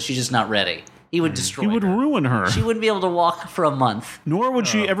her, because she's just not ready. He would destroy He would her. ruin her. She wouldn't be able to walk for a month. Nor would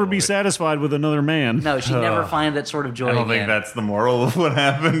she ever be satisfied with another man. No, she'd never find that sort of joy I don't again. think that's the moral of what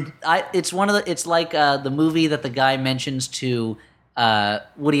happened. It's like the movie that the guy mentions to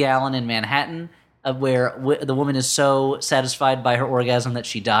Woody Allen in Manhattan, where the woman is so satisfied by her orgasm that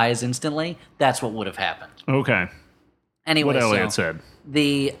she dies instantly. That's what would have happened. Okay. Anyway, What Elliot so said.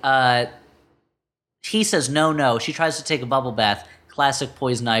 he says no. She tries to take a bubble bath. Classic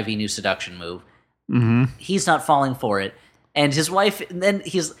Poison Ivy new seduction move. Mm-hmm. He's not falling for it. And his wife, and then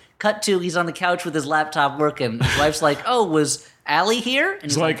he's on the couch with his laptop working. His wife's like, oh, was Allie here? And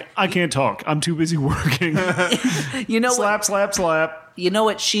He's like, I can't talk. I'm too busy working. you know Slap, slap, slap. You know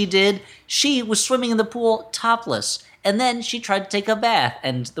what she did? She was swimming in the pool topless. And then she tried to take a bath.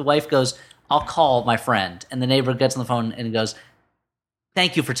 And the wife goes, I'll call my friend. And the neighbor gets on the phone and goes,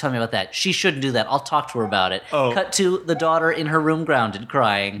 thank you for telling me about that. She shouldn't do that. I'll talk to her about it. Oh. Cut to the daughter in her room grounded,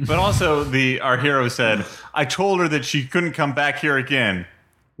 crying. But also, our hero said, I told her that she couldn't come back here again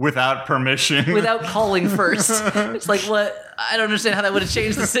without permission. Without calling first. It's like, what? I don't understand how that would have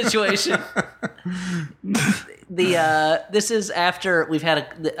changed the situation. This is after we've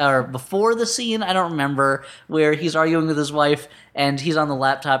had or before the scene, I don't remember, where he's arguing with his wife and he's on the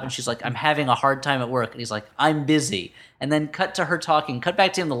laptop and she's like, I'm having a hard time at work. And he's like, I'm busy. And then cut to her talking, cut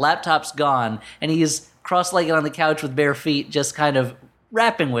back to him, the laptop's gone, and he's cross-legged on the couch with bare feet, just kind of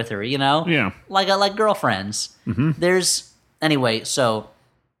rapping with her, you know? Yeah. Like girlfriends. Anyway, so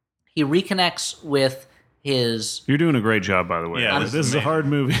he reconnects with his... You're doing a great job, by the way. Yeah, this this is is a hard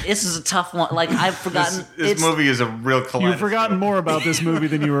movie. This is a tough one. Like, I've forgotten... This movie is a real kaleidoscope. You've forgotten more about this movie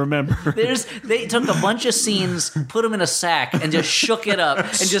than you remember. They took a bunch of scenes, put them in a sack, and just shook it up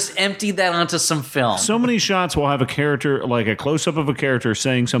and just emptied that onto some film. So many shots will have a character, like a close-up of a character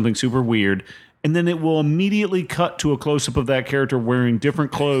saying something super weird, and then it will immediately cut to a close-up of that character wearing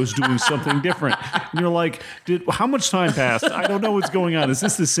different clothes, doing something different. And you're like, how much time passed? I don't know what's going on. Is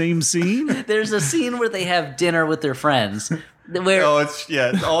this the same scene? There's a scene where they have dinner with their friends. Where Oh,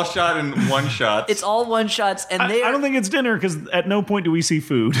 it's all shot in one shot. it's all one shots, and I don't think it's dinner, because at no point do we see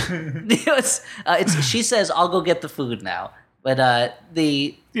food. she says, "I'll go get the food now." But that's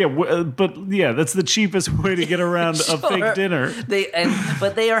the cheapest way to get around a fake dinner.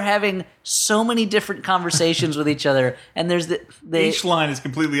 But they are having so many different conversations with each other, and there's Each line is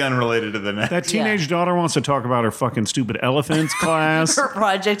completely unrelated to the next. That teenage daughter wants to talk about her fucking stupid elephants class. her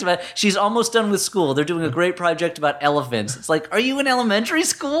project about she's almost done with school. They're doing a great project about elephants. It's like, are you in elementary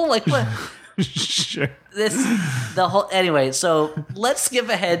school? Like what? Sure. Anyway, so let's skip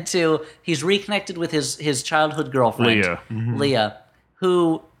ahead to he's reconnected with his childhood girlfriend Leah. Leah,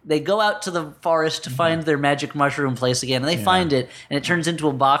 who they go out to the forest to find their magic mushroom place again, and they find it, and it turns into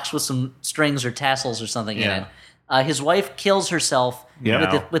a box with some strings or tassels or something in it. His wife kills herself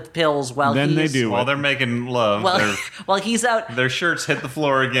with pills while they do while they're making love. While he's out, their shirts hit the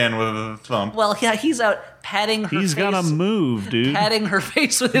floor again with a thump. Well, yeah, he's out patting her face. He's got to move, dude. Patting her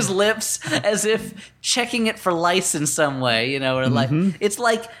face with his lips as if checking it for lice in some way, or like it's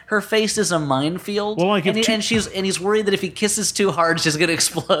like her face is a minefield. Well, like and he's worried that if he kisses too hard, she's going to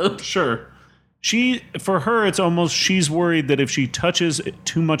explode. Sure. For her, it's almost she's worried that if she touches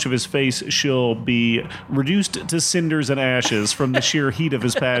too much of his face, she'll be reduced to cinders and ashes from the sheer heat of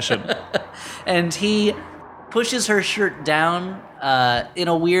his passion. And he pushes her shirt down in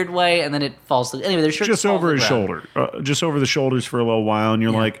a weird way, and then it falls. Anyway, their shirt just over his shoulder, just over the shoulders for a little while, and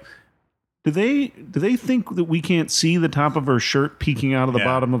you're like, do they think that we can't see the top of her shirt peeking out of the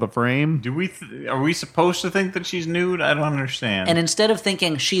bottom of the frame? Are we supposed to think that she's nude? I don't understand. And instead of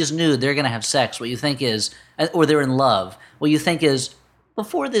thinking she's nude, they're going to have sex. What you think is, or they're in love. What you think is,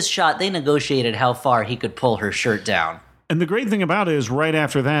 before this shot, they negotiated how far he could pull her shirt down. And the great thing about it is right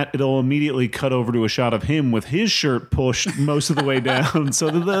after that, it'll immediately cut over to a shot of him with his shirt pushed most of the way down. So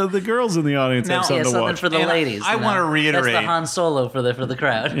the girls in the audience have something to watch. For the ladies. I want to reiterate. That's the Han Solo for the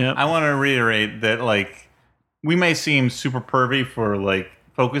crowd. Yep. I want to reiterate that, we may seem super pervy for,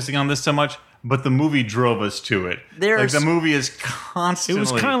 focusing on this so much, but the movie drove us to it. The movie is constantly...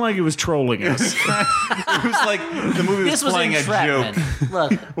 It was kind of like it was trolling us. It was like the movie was playing a joke.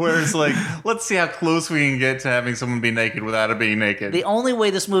 Look, where it's like, let's see how close we can get to having someone be naked without it being naked. The only way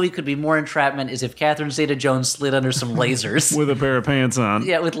this movie could be more entrapment is if Catherine Zeta-Jones slid under some lasers. With a pair of pants on.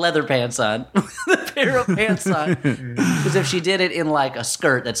 Yeah, with leather pants on. With a pair of pants on. Because if she did it in, a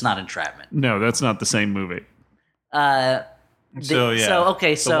skirt, that's not entrapment. No, that's not the same movie.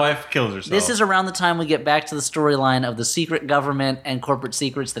 The wife kills herself. This is around the time we get back to the storyline of the secret government and corporate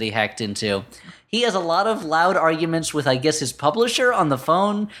secrets that he hacked into. He has a lot of loud arguments with, I guess, his publisher on the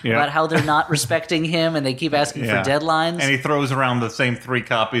phone about how they're not respecting him and they keep asking for deadlines. And he throws around the same 3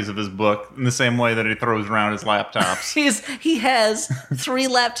 copies of his book in the same way that he throws around his laptops. He has 3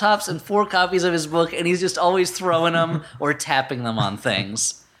 laptops and 4 copies of his book, and he's just always throwing them or tapping them on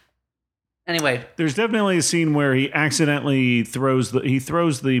things. Anyway, there's definitely a scene where he accidentally throws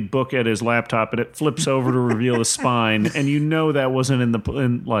the book at his laptop and it flips over to reveal the spine, and that wasn't in the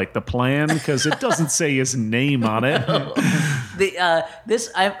plan because it doesn't say his name on it.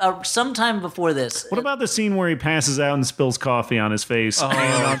 Sometime before this. What about the scene where he passes out and spills coffee on his face? Oh,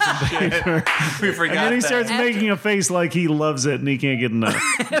 paper? We forgot. And then he starts making a face like he loves it and he can't get enough.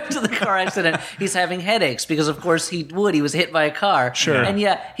 After the car accident, he's having headaches because, of course, he was hit by a car. Sure. And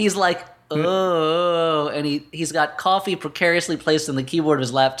he's like, oh, and he's got coffee precariously placed on the keyboard of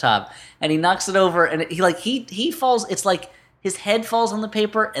his laptop, and he knocks it over, and he falls. It's like his head falls on the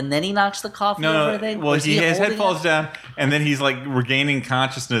paper, and then he knocks the coffee over. Well, his head falls down, and then he's regaining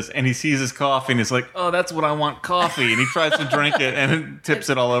consciousness, and he sees his coffee, and he's like, "Oh, that's what I want, coffee." And he tries to drink it, and it tips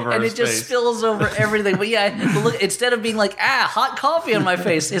it all over his face. And it just spills over everything. But look, instead of being like, hot coffee on my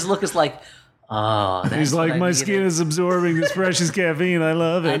face, his look is like, oh, he's like, my skin is absorbing this precious caffeine. I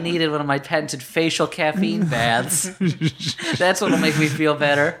love it. I needed one of my patented facial caffeine baths. That's what'll make me feel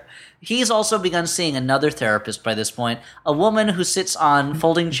better. He's also begun seeing another therapist by this point, a woman who sits on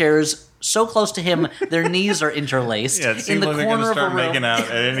folding chairs so close to him, their knees are interlaced. Yeah, it seems like they're going to start making out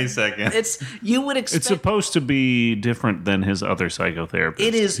at any second. You would expect. It's supposed to be different than his other psychotherapist.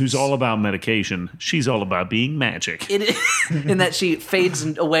 It is. Who's all about medication. She's all about being magic. It is, in that she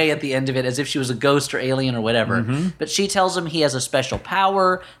fades away at the end of it as if she was a ghost or alien or whatever. Mm-hmm. But she tells him he has a special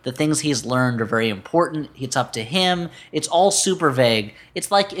power. The things he's learned are very important. It's up to him. It's all super vague. It's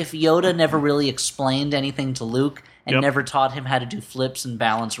like if Yoda never really explained anything to Luke and never taught him how to do flips and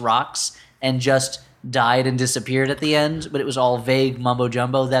balance rocks and just died and disappeared at the end, but it was all vague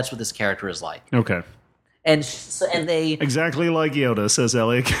mumbo-jumbo. That's what this character is like. Okay. And they... Exactly like Yoda, says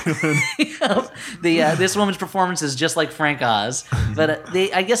Elliot. This woman's performance is just like Frank Oz. But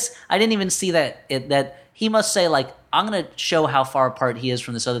I guess I didn't even see that he must say, I'm going to show how far apart he is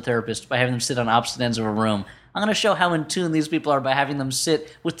from this other therapist by having them sit on opposite ends of a room. I'm going to show how in tune these people are by having them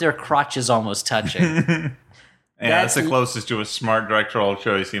sit with their crotches almost touching. Yeah, that's the closest to a smart directorial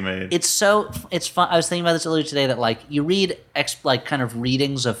choice he made. It's fun. I was thinking about this earlier today that you read kind of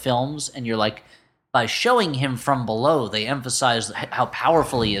readings of films and you're like, by showing him from below, they emphasize how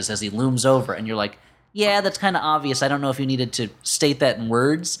powerful he is as he looms over. And you're like, yeah, that's kind of obvious. I don't know if you needed to state that in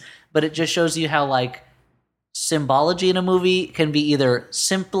words, but it just shows you how symbology in a movie can be either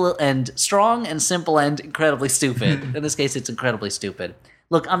simple and strong and simple and incredibly stupid. In this case, it's incredibly stupid.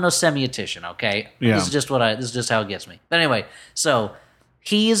 Look, I'm no semiotician, okay? Yeah. This is just how it gets me. But anyway, so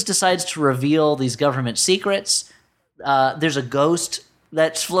he decides to reveal these government secrets. There's a ghost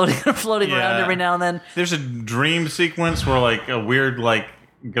that's floating around every now and then. There's a dream sequence where like a weird like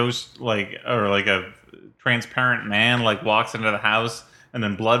ghost or a transparent man like walks into the house and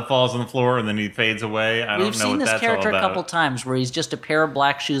then blood falls on the floor and then he fades away. I don't know what that's all about. We've seen this character a couple times where he's just a pair of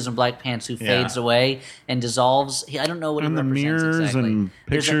black shoes and black pants who fades away and dissolves. I don't know what and he represents mirrors exactly. And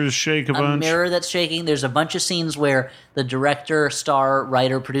pictures shake a bunch. A mirror that's shaking. There's a bunch of scenes where the director, star,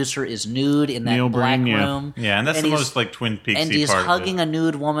 writer, producer is nude in that black room. Yeah, and that's the most like Twin Peaksy part. And he's hugging a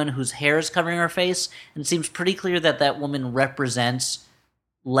nude woman whose hair is covering her face. And it seems pretty clear that that woman represents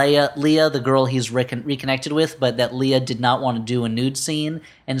Leah, the girl he's reconnected with, but that Leah did not want to do a nude scene,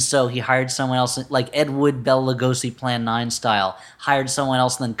 and so he hired someone else, like Ed Wood, Bela Lugosi, Plan 9 style, hired someone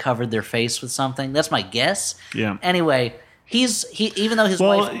else and then covered their face with something. That's my guess. Yeah. Anyway, he even though his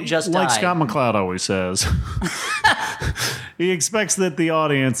wife just like died. Scott McCloud always says, he expects that the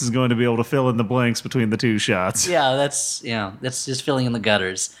audience is going to be able to fill in the blanks between the two shots. Yeah, that's just filling in the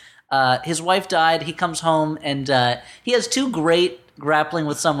gutters. His wife died. He comes home and he has two great grappling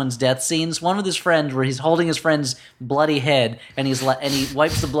with someone's death scenes. One with his friend, where he's holding his friend's bloody head, and he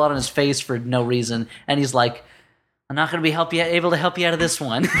wipes the blood on his face for no reason, and he's like, "I'm not going to be able to help you out of this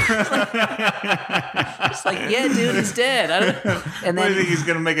one." It's like, yeah, dude, he's dead. I don't know. And then what do you think he's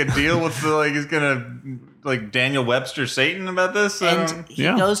going to make a deal with he's going to like Daniel Webster Satan about this? And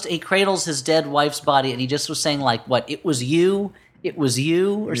he cradles his dead wife's body, and he just was saying like, "What? It was you."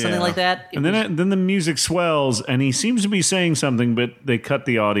 Or something like that. And then the music swells, and he seems to be saying something, but they cut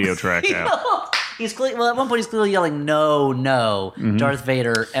the audio track out. At one point he's clearly yelling, "No, Darth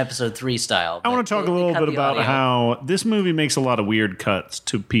Vader Episode 3 style." I want to talk a little bit about how this movie makes a lot of weird cuts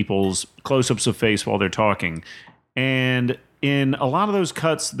to people's close-ups of face while they're talking. And in a lot of those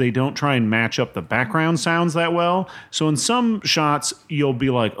cuts, they don't try and match up the background sounds that well. So in some shots, you'll be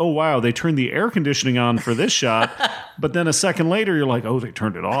like, oh, wow, they turned the air conditioning on for this shot. But then a second later, you're like, oh, they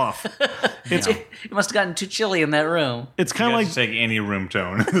turned it off. It must have gotten too chilly in that room. It's kind of like take any room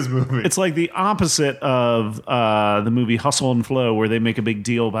tone in this movie. It's like the opposite of the movie Hustle and Flow, where they make a big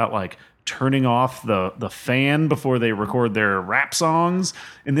deal about like turning off the fan before they record their rap songs.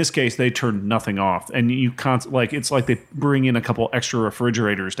 In this case, they turn nothing off, and it's like they bring in a couple extra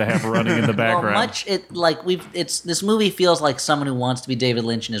refrigerators to have running in the background. This movie feels like someone who wants to be David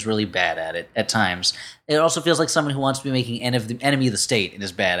Lynch and is really bad at it at times. It also feels like someone who wants to be making Enemy of the State and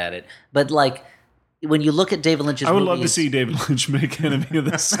is bad at it. But like, when you look at David Lynch's movies... I would love to see David Lynch make Enemy of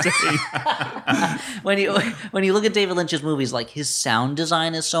the State. When you look at David Lynch's movies, like, his sound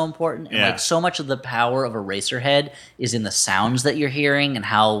design is so important. And like, so much of the power of Eraserhead is in the sounds that you're hearing and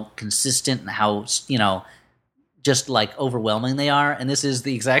how consistent and how, just like overwhelming they are. And this is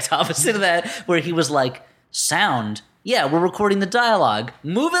the exact opposite of that, where he was like, sound... Yeah, we're recording the dialogue.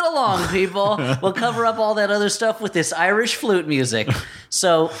 Move it along, people. We'll cover up all that other stuff with this Irish flute music.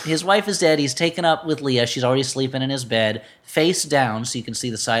 So his wife is dead. He's taken up with Leah. She's already sleeping in his bed, face down, so you can see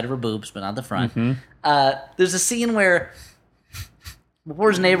the side of her boobs, but not the front. There's a scene where,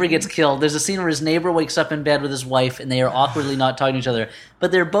 before his neighbor gets killed, there's a scene where his neighbor wakes up in bed with his wife, and they are awkwardly not talking to each other.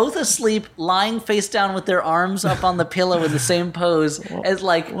 But they're both asleep, lying face down with their arms up on the pillow in the same pose as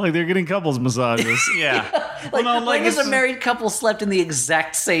like they're getting couples massages. Like as a married couple slept in the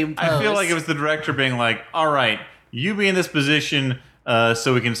exact same pose. I feel like it was the director being like, all right, you be in this position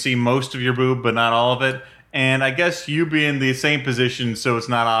so we can see most of your boob, but not all of it. And I guess you be in the same position so it's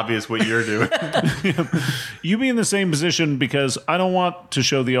not obvious what you're doing. You be in the same position because I don't want to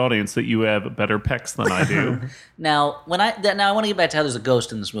show the audience that you have better pecs than I do. Now, I want to get back to how there's a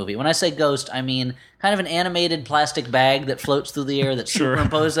ghost in this movie. When I say ghost, I mean kind of an animated plastic bag that floats through the air that's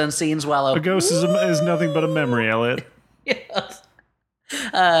superimposed on scenes while a ghost is nothing but a memory, Elliot. Yes.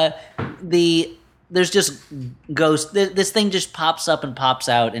 There's just ghosts. This thing just pops up and pops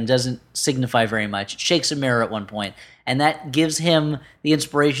out and doesn't signify very much. It shakes a mirror at one point, and that gives him the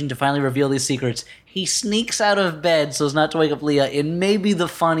inspiration to finally reveal these secrets. He sneaks out of bed so as not to wake up Leah in maybe the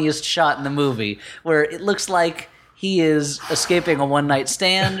funniest shot in the movie, where it looks like he is escaping a one-night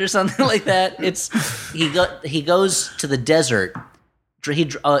stand or something like that. He goes to the desert.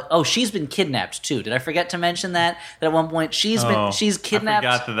 She's been kidnapped too. Did I forget to mention that? That at one point she's kidnapped.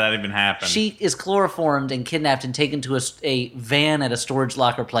 I forgot that even happened. She is chloroformed and kidnapped and taken to a van at a storage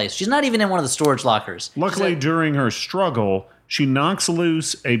locker place. She's not even in one of the storage lockers. Luckily, during her struggle, she knocks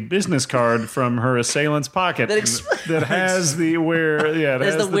loose a business card from her assailant's pocket that has the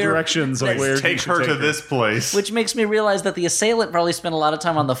directions of where take her to this place. Which makes me realize that the assailant probably spent a lot of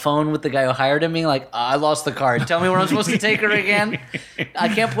time on the phone with the guy who hired him, being like, I lost the card. Tell me where I'm supposed to take her again. I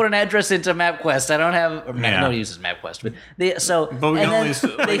can't put an address into MapQuest. I don't have... No one uses MapQuest. But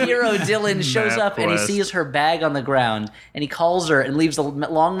the hero Dylan shows up and he sees her bag on the ground and he calls her and leaves a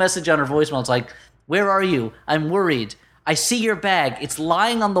long message on her voicemail. It's like, where are you? I'm worried. I see your bag. It's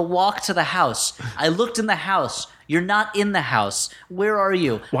lying on the walk to the house. I looked in the house. You're not in the house. Where are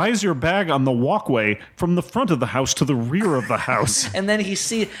you? Why is your bag on the walkway from the front of the house to the rear of the house? And then and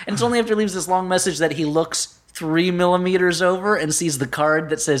it's only after he leaves this long message that he looks 3 millimeters over and sees the card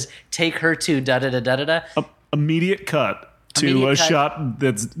that says, take her to da-da-da-da-da-da. Immediate cut to a shot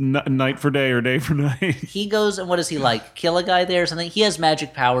that's night for day or day for night. He goes, and what does he like? Kill a guy there or something? He has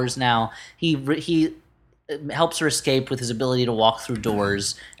magic powers now. He helps her escape with his ability to walk through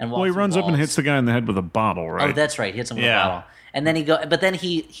doors and walk. Well, he runs up and hits the guy in the head with a bottle, right? Oh, that's right. He hits him with a bottle, and then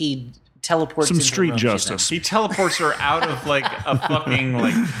he teleports some into street justice. He teleports her out of like a fucking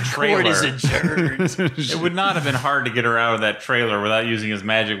like trailer. Court is adjourned. It would not have been hard to get her out of that trailer without using his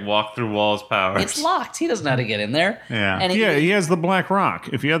magic walk through walls powers. It's locked. He doesn't know how to get in there. Yeah, and he has the black rock.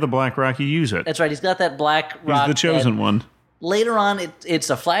 If you have the black rock, you use it. That's right. He's got that black rock. He's the chosen one. Later on,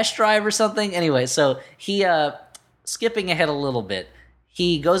 it's a flash drive or something. Anyway, so he skipping ahead a little bit.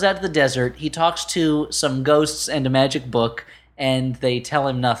 He goes out to the desert. He talks to some ghosts and a magic book, and they tell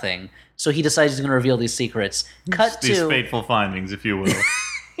him nothing. So he decides he's going to reveal these secrets. These fateful findings, if you will.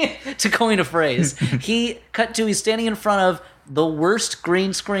 To coin a phrase. He's standing in front of the worst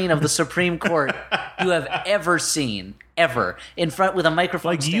green screen of the Supreme Court you have ever seen. Ever. In front with a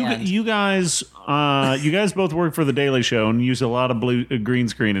microphone stand. You guys both work for The Daily Show and use a lot of green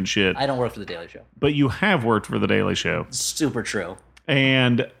screen and shit. I don't work for The Daily Show. But you have worked for The Daily Show. Super true.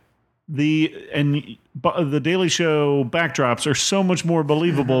 And the Daily Show backdrops are so much more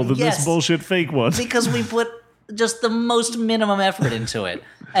believable than this bullshit fake one. Because we put just the most minimum effort into it.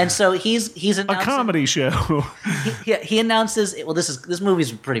 And so he's announcing a comedy show. He announces, well, this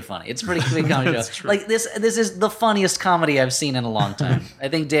movie's pretty funny. It's a pretty big comedy show. True. Like this is the funniest comedy I've seen in a long time. I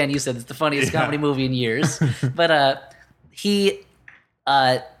think Dan, you said it's the funniest comedy movie in years. But he's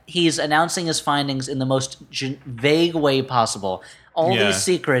announcing his findings in the most vague way possible. All these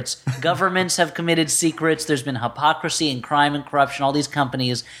secrets, governments have committed secrets. There's been hypocrisy and crime and corruption, all these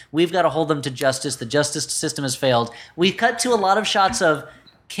companies. We've got to hold them to justice. The justice system has failed. We cut to a lot of shots of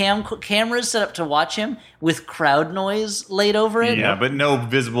cameras set up to watch him with crowd noise laid over it. Yeah, but no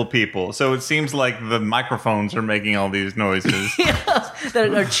visible people. So it seems like the microphones are making all these noises.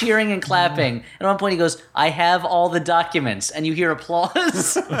 That are cheering and clapping. At one point he goes, I have all the documents. And you hear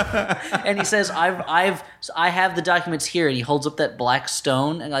applause. And he says, I have the documents here. And he holds up that black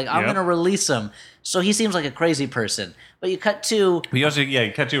stone and I'm going to release them. So he seems like a crazy person. But you cut to...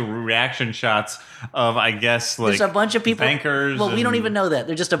 you cut to reaction shots of, I guess, like... There's a bunch of people... Bankers. Well, we don't even know that.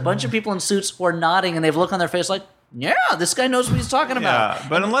 They're just a bunch of people in suits who are nodding, and they've look on their face like, yeah, this guy knows what he's talking about. Yeah,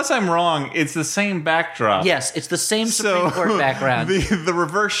 but unless I'm wrong, it's the same backdrop. Yes, it's the same Supreme Court background. The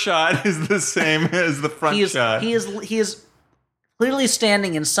reverse shot is the same as the front shot. He is clearly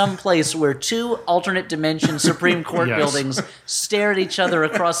standing in some place where two alternate dimension Supreme Court buildings stare at each other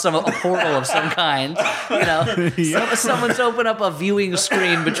across a portal of some kind. You know, someone's opened up a viewing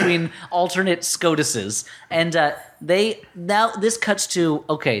screen between alternate SCOTUSes, and this cuts to,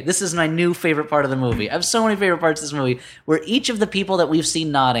 okay, this is my new favorite part of the movie. I have so many favorite parts of this movie where each of the people that we've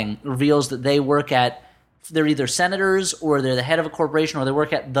seen nodding reveals that they work at. They're either senators, or they're the head of a corporation, or they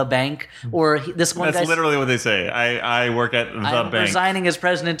work at the bank, or this one. That's literally what they say. I work at the bank. I'm resigning as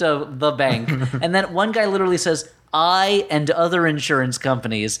president of the bank. And then one guy literally says, I and other insurance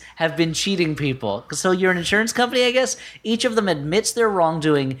companies have been cheating people. So you're an insurance company, I guess? Each of them admits their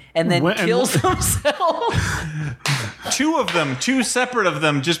wrongdoing and then kills themselves. Two separate of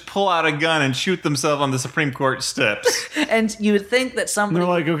them just pull out a gun and shoot themselves on the Supreme Court steps. And you would think that somebody... They're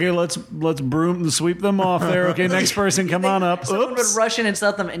like, okay, let's sweep them off there. Okay, next person, come on up. Someone would rush in and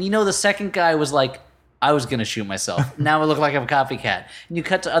stop them. And the second guy was like, I was going to shoot myself. Now I look like I'm a copycat. And you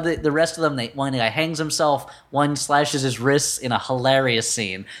cut to the rest of them. One guy hangs himself. One slashes his wrists in a hilarious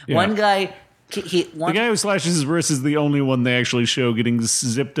scene. Yeah. One guy... the guy who slashes his wrists is the only one they actually show getting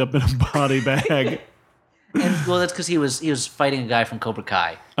zipped up in a body bag. And that's because he was fighting a guy from Cobra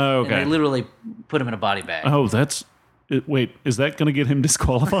Kai. Oh, okay. And they literally put him in a body bag. Oh, wait, is that going to get him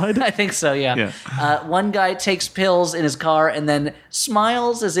disqualified? I think so, yeah. One guy takes pills in his car and then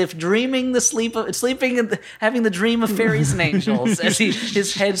smiles as if dreaming sleeping and having the dream of fairies and angels as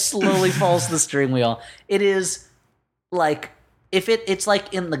his head slowly falls to the steering wheel. It is like if it's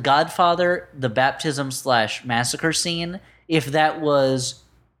like in The Godfather, the baptism/massacre scene, if that was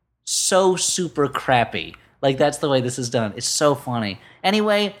so super crappy. Like, that's the way this is done. It's so funny.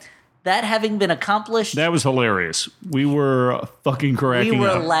 Anyway, that having been accomplished... That was hilarious. We were fucking cracking up. We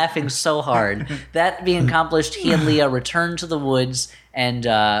were laughing so hard. That being accomplished, he and Leah return to the woods and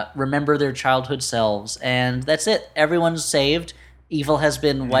remember their childhood selves. And that's it. Everyone's saved. Evil has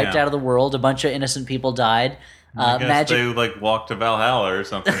been wiped out of the world. A bunch of innocent people died. I guess they walked to Valhalla or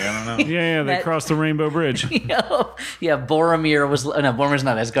something. I don't know. Yeah, they crossed the Rainbow Bridge. Boromir was... No, Boromir's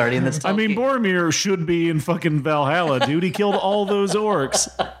not Asgardian. That's I mean, Boromir should be in fucking Valhalla, dude. He killed all those orcs.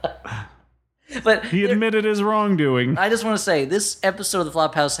 But he admitted his wrongdoing. I just want to say, this episode of the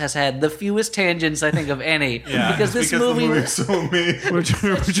Flophouse has had the fewest tangents, I think, of any. Because this movie was so mean. We're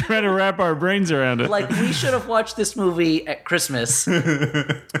trying to wrap our brains around it. Like, we should have watched this movie at Christmas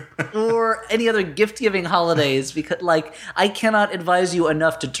or any other gift-giving holidays, because, like, I cannot advise you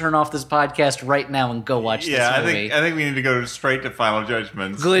enough to turn off this podcast right now and go watch this movie. I think we need to go straight to Final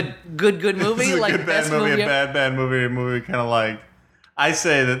Judgments. Good movie? This is like, a good, bad movie, a bad movie, a movie kind of like... I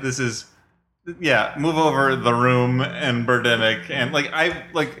say that this is... Yeah, move over The Room and Birdemic, and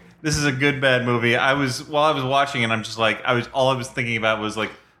this is a good bad movie. While I was watching it, I'm just like all I was thinking about was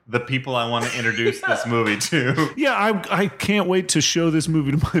like the people I want to introduce this movie to. Yeah, I can't wait to show this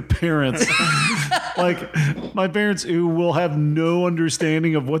movie to my parents. Like, my parents who will have no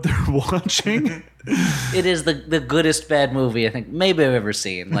understanding of what they're watching. It is the goodest bad movie I think maybe I've ever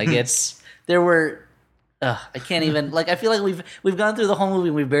seen. Like, I can't even, like, I feel like we've gone through the whole movie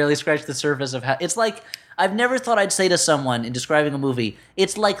and we've barely scratched the surface of how, it's like, I've never thought I'd say to someone in describing a movie,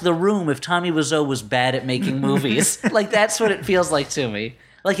 it's like The Room if Tommy Wiseau was bad at making movies. Like, that's what it feels like to me.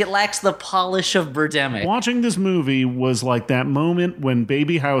 Like, it lacks the polish of Birdemic. Watching this movie was like that moment when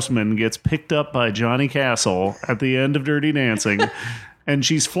Baby Houseman gets picked up by Johnny Castle at the end of Dirty Dancing. And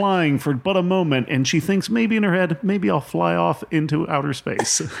she's flying for but a moment, and she thinks maybe in her head, maybe I'll fly off into outer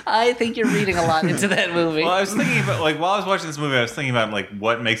space. I think you're reading a lot into that movie. Well, I was thinking about, like, while I was watching this movie, I was thinking about, like,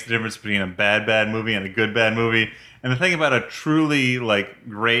 what makes the difference between a bad movie and a good bad movie. And the thing about a truly, like,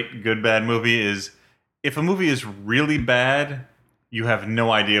 great good bad movie is if a movie is really bad, you have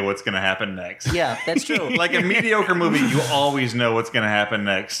no idea what's going to happen next. Yeah, that's true. Like a mediocre movie, you always know what's going to happen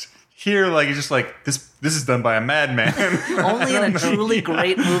next. Here, like, it's just like, this is done by a madman. Only in a truly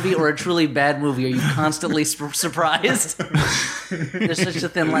great movie or a truly bad movie are you constantly surprised. There's such a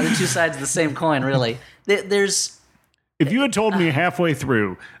thin line. The two sides of the same coin, really. If you had told me halfway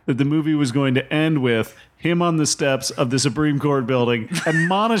through that the movie was going to end with him on the steps of the Supreme Court building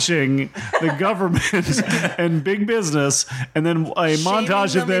admonishing the government and big business, and then a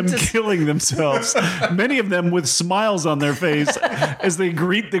montage of them killing themselves, many of them with smiles on their face as they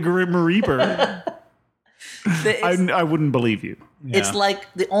greet the Grim Reaper. I wouldn't believe you. Yeah. It's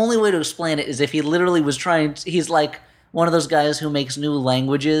like, the only way to explain it is if he literally was he's like one of those guys who makes new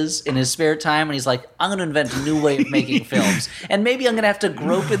languages in his spare time, and he's like, I'm going to invent a new way of making films. And maybe I'm going to have to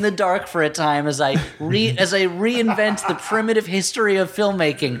grope in the dark for a time as I reinvent the primitive history of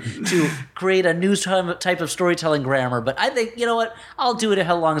filmmaking to create a new type of storytelling grammar. But I think, you know what? I'll do it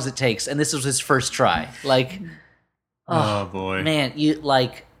how long as it takes. And this was his first try. Like, oh boy. Man,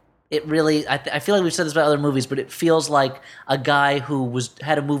 it really, I feel like we've said this about other movies, but it feels like a guy who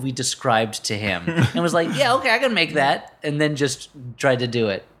had a movie described to him and was like, yeah, okay, I can make that, and then just tried to do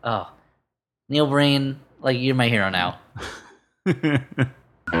it. Oh, Neil Breen, like, you're my hero now.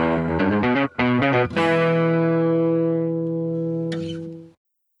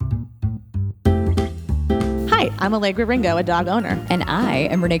 Hi, I'm Allegra Ringo, a dog owner. And I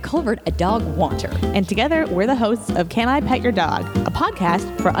am Renee Colbert, a dog wanter. And together, we're the hosts of Can I Pet Your Dog, a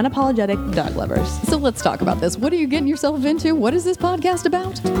podcast for unapologetic dog lovers. So let's talk about this. What are you getting yourself into? What is this podcast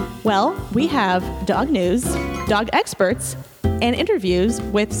about? Well, we have dog news, dog experts, and interviews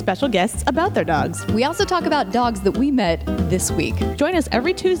with special guests about their dogs. We also talk about dogs that we met this week. Join us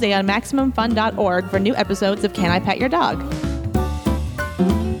every Tuesday on MaximumFun.org for new episodes of Can I Pet Your Dog?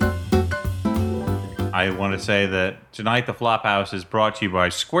 I want to say that tonight the Flophouse is brought to you by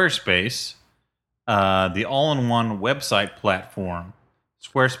Squarespace, the all-in-one website platform.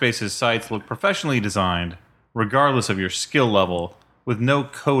 Squarespace's sites look professionally designed, regardless of your skill level, with no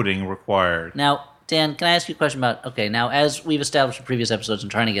coding required. Now, Dan, can I ask you a question about, okay, now as we've established in previous episodes, I'm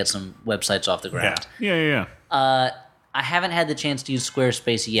trying to get some websites off the ground. Yeah. I haven't had the chance to use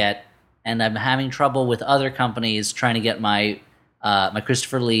Squarespace yet, and I'm having trouble with other companies trying to get my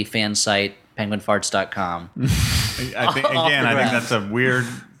Christopher Lee fan site, penguinfarts.com. I think that's a weird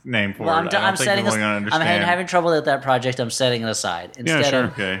name for Well, it. I'm setting. I'm having trouble with that project. I'm setting it aside. Instead sure.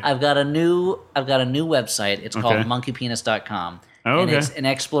 of, Okay. I've got a new website. It's called monkeypenis.com. Oh, and okay. it's an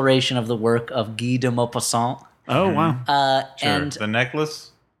exploration of the work of Guy de Maupassant. Oh, wow. Sure. And the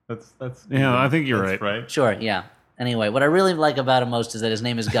necklace. That's. Yeah, I think you're that's right. sure, yeah. Anyway, what I really like about him most is that his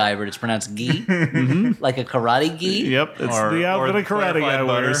name is Guy, but it's pronounced Guy, like a karate gi. Yep, it's the outfit a karate guy clarified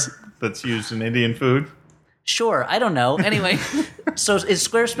wears. butter that's used in Indian food. Sure, I don't know. Anyway, so is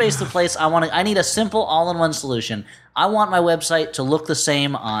Squarespace the place I want to? I need a simple all-in-one solution. I want my website to look the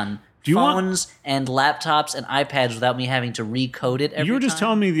same on phones and laptops and iPads without me having to recode it every time. You were just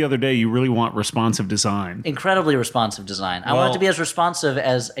telling me the other day you really want responsive design. Incredibly responsive design. I want it to be as responsive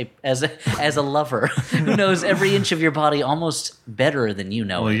as a lover who knows every inch of your body almost better than you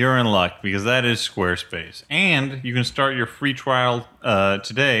know Well, it. you're in luck because that is Squarespace. And you can start your free trial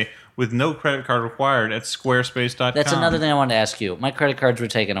today with no credit card required at squarespace.com. That's another thing I wanted to ask you. My credit cards were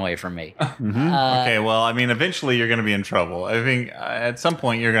taken away from me. Okay, well, I mean, eventually you're going to be in trouble. I think at some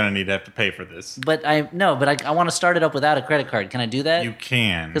point you're going to have to pay for this. But I want to start it up without a credit card. Can I do that? You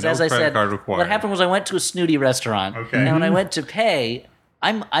can. Because No as I credit said, card required. what happened was I went to a snooty restaurant, Okay. and when I went to pay,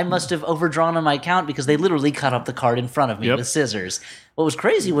 I must have overdrawn on my account because they literally cut up the card in front of me Yep. with scissors. What was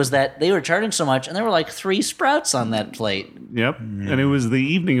crazy was that they were charging so much, and there were like 3 sprouts on that plate. Yep. And it was the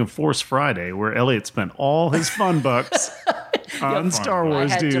evening of Force Friday where Elliot spent all his fun bucks on Star I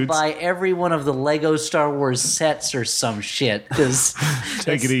Wars had dudes. to buy every one of the Lego Star Wars sets or some shit because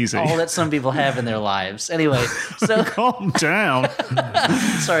Take it easy. all that some people have in their lives. Anyway, so Calm down.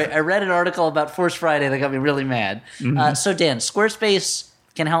 sorry, I read an article about Force Friday that got me really mad. So Dan, Squarespace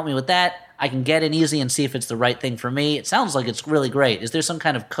can help me with that. I can get in easy and see if it's the right thing for me. It sounds like it's really great. Is there some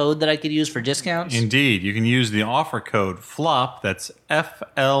kind of code that I could use for discounts? Indeed. You can use the offer code FLOP, that's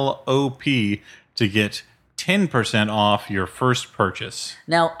FLOP, to get 10% off your first purchase.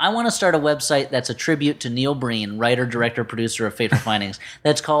 Now, I want to start a website that's a tribute to Neil Breen, writer, director, producer of Fateful Findings.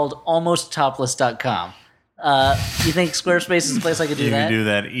 That's called almosttopless.com. You think Squarespace is the place I could do You that? can do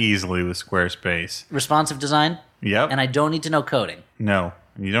that easily with Squarespace. Responsive design? Yep. And I don't need to know coding. No.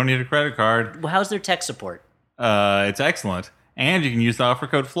 You don't need a credit card. Well, how's their tech support? It's excellent. And you can use the offer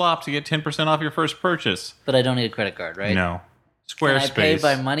code FLOP to get 10% off your first purchase. But I don't need a credit card, right? No. Can I Squarespace. pay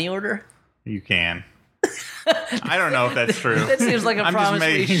by money order? You can. I don't know if that's true. That seems like a I'm just promise we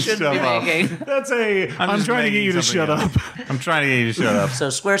making shouldn't be stuff up. making. That's I'm just trying to get making you to something shut up. I'm trying to get you to shut up. So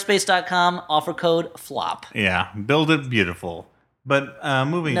squarespace.com, offer code FLOP. Yeah. Build it beautiful. But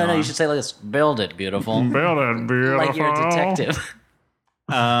moving on. No, you should say like this. Build it, beautiful. Build it, beautiful. Like you're a detective.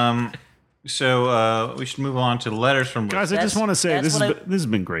 So we should move on to letters from Guys, I That's- just want to say that's this what has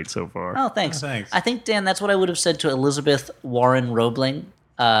been great so far. Oh, thanks. Oh, thanks. I think, Dan, that's what I would have said to Elizabeth Warren Roebling,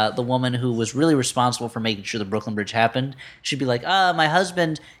 the woman who was really responsible for making sure the Brooklyn Bridge happened. She'd be like, my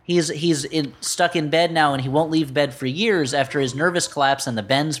husband, he's stuck in bed now and he won't leave bed for years after his nervous collapse and the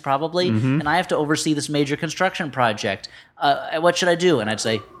bends probably, and I have to oversee this major construction project. What should I do? And I'd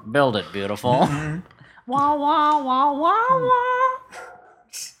say, build it, beautiful. Wah, wah, wah, wah, wah.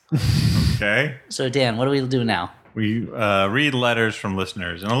 Okay. So, Dan, what do we do now? We read letters from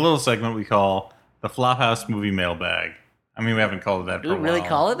listeners in a little segment we call the Flophouse Movie Mailbag. I mean, we haven't called it that Do for we a really while.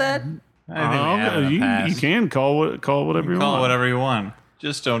 call it that? I think we have in the you past. can call whatever you Call it want. whatever you want.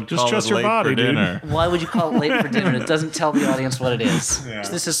 Just don't call trust it your late body, for dude. dinner. Why would you call it late for dinner? It doesn't tell the audience what it is. Yeah.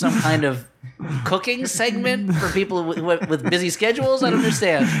 This is some kind of cooking segment for people with busy schedules? I don't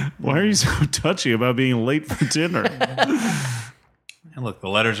understand. Why are you so touchy about being late for dinner? And look, the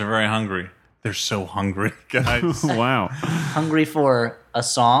letters are very hungry. They're so hungry, guys. Wow. Hungry for a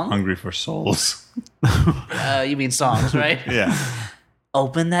song? Hungry for souls. You mean songs, right? Yeah.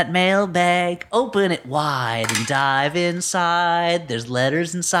 Open that mailbag, open it wide and dive inside. There's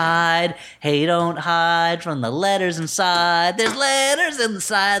letters inside. Hey, don't hide from the letters inside. There's letters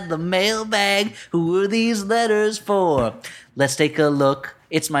inside the mailbag. Who are these letters for? Let's take a look.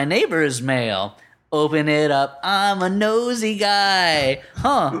 It's my neighbor's mail. Open it up. I'm a nosy guy.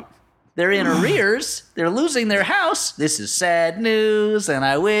 Huh. They're in arrears. They're losing their house. This is sad news, and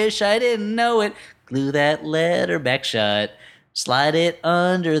I wish I didn't know it. Glue that letter back shut. Slide it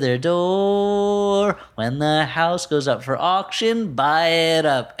under their door. When the house goes up for auction, buy it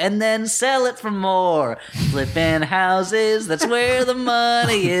up and then sell it for more. Flipping houses, that's where the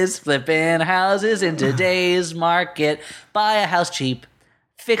money is. Flipping houses in today's market. Buy a house cheap,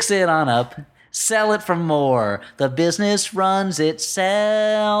 fix it on up, sell it for more. The business runs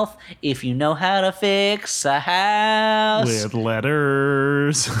itself if you know how to fix a house. With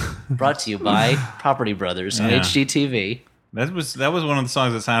letters. Brought to you by Property Brothers on Yeah. HGTV. That was one of the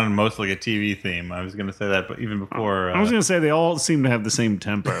songs that sounded most like a TV theme. I was going to say that, but even before, I was going to say they all seem to have the same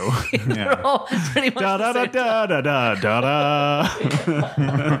tempo. They're all pretty much Da da the da same. da da da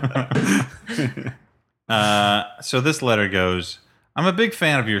da. so this letter goes, I'm a big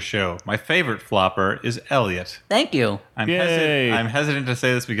fan of your show. My favorite flopper is Elliot. Thank you. I'm Yay. hesitant to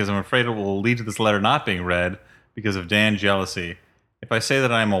say this because I'm afraid it will lead to this letter not being read because of Dan jealousy. If I say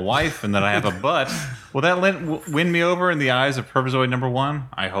that I'm a wife and that I have a butt, will that win me over in the eyes of Pervisoid number 1?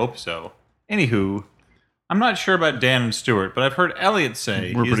 I hope so. Anywho, I'm not sure about Dan and Stewart, but I've heard Elliot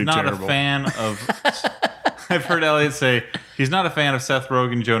say We're he's pretty not terrible. a fan of... I've heard Elliot say he's not a fan of Seth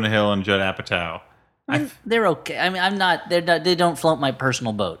Rogen, Jonah Hill, and Judd Apatow. They're okay. I mean, I'm not. They're not. They don't float my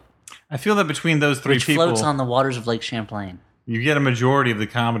personal boat, I feel that between those three which people... floats on the waters of Lake Champlain. You get a majority of the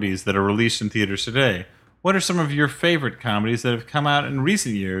comedies that are released in theaters today. What are some of your favorite comedies that have come out in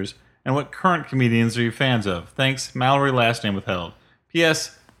recent years, and what current comedians are you fans of? Thanks, Mallory, last name withheld.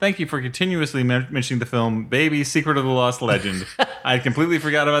 P.S. Thank you for continuously mentioning the film Baby, Secret of the Lost Legend. I had completely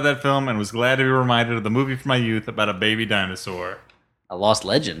forgot about that film and was glad to be reminded of the movie from my youth about a baby dinosaur. A lost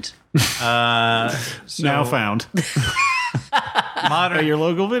legend. So Now found at modern your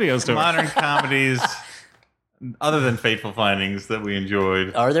local video store. modern comedies, other than Fateful Findings, that we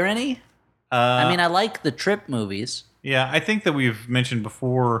enjoyed. Are there any? I mean, I like the Trip movies. Yeah, I think that we've mentioned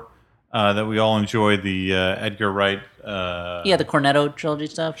before that we all enjoy the Edgar Wright. Yeah, the Cornetto trilogy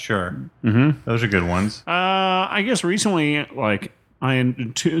stuff. Sure. Mm-hmm. Those are good ones. I guess recently, like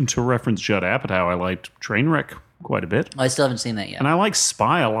to reference Judd Apatow, I liked Trainwreck quite a bit, I still haven't seen that yet. and I like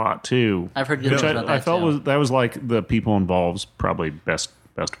Spy a lot too. I've heard good Which things about that I felt too. was like the people involved's probably best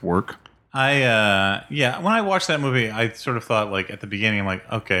work. Yeah, when I watched that movie, I sort of thought, like, at the beginning, I'm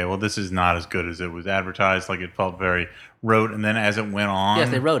like, okay, well, this is not as good as it was advertised. Like, it felt very rote, and then as it went on... Yes,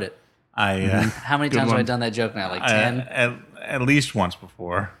 they wrote it. How many times have I one. done that joke now? Like 10? At least once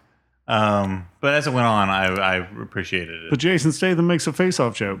before. But as it went on, I appreciated it. But Jason Statham makes a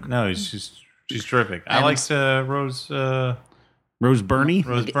face-off joke. No, she's terrific. I And- liked Rose Byrne?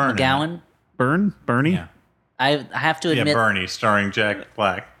 Byrne. McGowan? Bernie? Yeah. I have to Yeah, admit, Bernie, starring Jack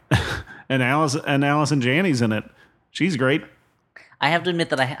Black. And Allison Janney's in it. She's great. I have to admit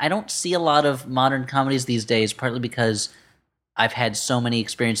that I don't see a lot of modern comedies these days, partly because I've had so many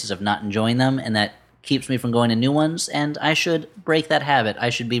experiences of not enjoying them, and that keeps me from going to new ones, and I should break that habit. I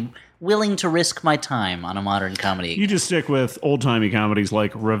should be willing to risk my time on a modern comedy. You just stick with old-timey comedies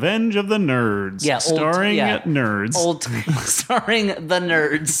like Revenge of the Nerds, Yeah, starring nerds. Old starring the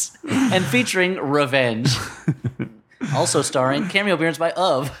nerds and featuring Revenge. Also starring cameo appearance by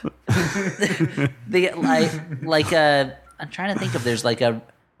Of. I'm trying to think if there's like a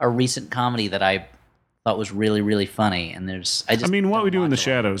recent comedy that I thought was really, really funny, and I mean, What We Do in the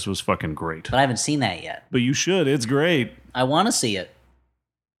Shadows was fucking great. but I haven't seen that yet. But you should. It's great. I want to see it.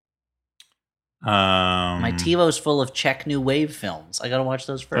 My TiVo's full of Czech New Wave films. I got to watch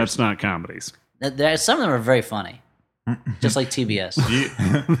those first. That's not comedies. Some of them are very funny, just like TBS.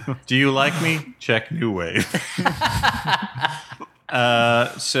 Do you like me? Check New Wave.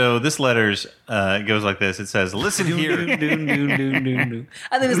 So this letter's goes like this. It says, "Listen here, I think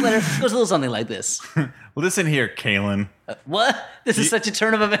this letter goes a little something like this. listen here, Kalen. What? This is such a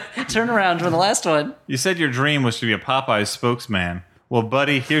turnaround from the last one. You said your dream was to be a Popeye spokesman. Well,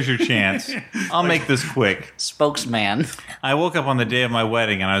 buddy, here's your chance. I'll make this quick. Spokesman. I woke up on the day of my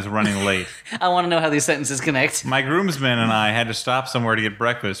wedding and I was running late. I want to know how these sentences connect. My groomsmen and I had to stop somewhere to get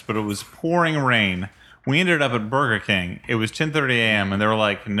breakfast, but it was pouring rain. We ended up at Burger King. It was 10:30 a.m., and they were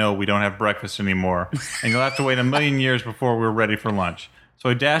like, no, we don't have breakfast anymore, and you'll have to wait a million years before we're ready for lunch. So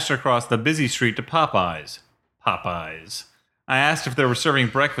I dashed across the busy street to Popeyes. I asked if they were serving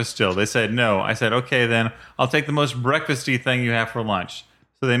breakfast still. They said no. I said, okay, then I'll take the most breakfasty thing you have for lunch.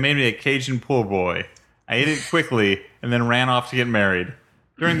 So they made me a Cajun po' boy. I ate it quickly and then ran off to get married.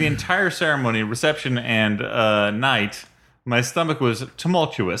 During the entire ceremony, reception, and night, my stomach was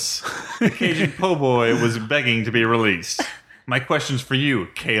tumultuous. The Cajun po' boy was begging to be released. My questions for you,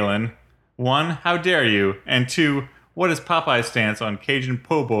 Kalen. 1, how dare you? And 2, what is Popeye's stance on Cajun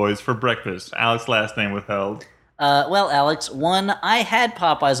po' boys for breakfast? Alex, last name withheld. Well, Alex, 1, I had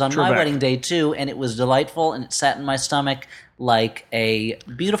Popeyes on my Trebek. wedding day, too, and it was delightful, and it sat in my stomach like a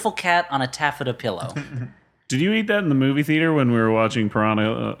beautiful cat on a taffeta pillow. Did you eat that in the movie theater when we were watching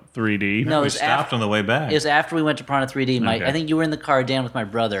Piranha 3D? No, it We was stopped on the way back. It was after we went to Piranha 3D. Okay. I think you were in the car, Dan, with my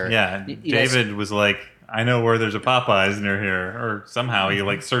brother. Yeah, You guys- David was like, I know where there's a Popeyes near here. Or somehow he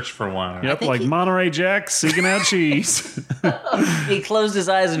like searched for one. Yep, think like he- Monterey Jack seeking out cheese. He closed his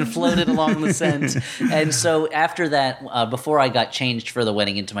eyes and floated along the scent. And so after that, before I got changed for the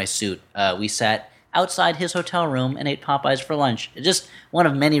wedding into my suit, we sat outside his hotel room and ate Popeyes for lunch. Just one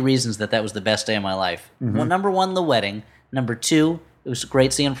of many reasons that was the best day of my life. Well, number 1, the wedding. Number 2, it was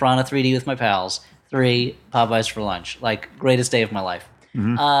great seeing Frana 3D with my pals. 3, Popeyes for lunch. Like, greatest day of my life.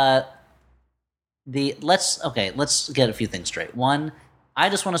 Let's get a few things straight. 1, I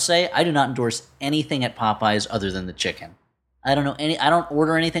just want to say I do not endorse anything at Popeyes other than the chicken. I don't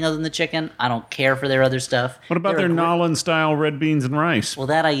order anything other than the chicken. I don't care for their other stuff. What about their Nolan-style red beans and rice? Well,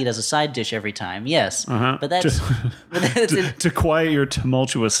 that I eat as a side dish every time, yes. But that's... to quiet your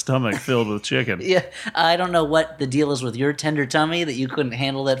tumultuous stomach filled with chicken. Yeah, I don't know what the deal is with your tender tummy that you couldn't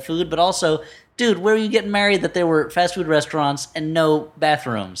handle that food, but also, dude, where are you getting married that there were fast food restaurants and no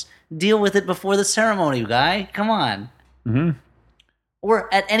bathrooms? Deal with it before the ceremony, guy. Come on.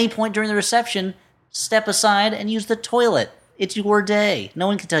 Or at any point during the reception, step aside and use the toilet. It's your day. No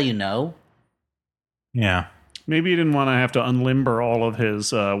one can tell you no. Yeah. Maybe he didn't want to have to unlimber all of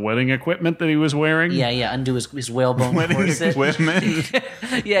his wedding equipment that he was wearing. Yeah, undo his whalebone Wedding corset. equipment?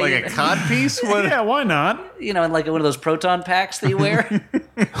 Yeah, Like a cod piece? What? Yeah, why not? in like one of those proton packs that you wear.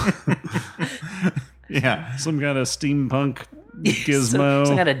 Yeah. Some kind of steampunk gizmo.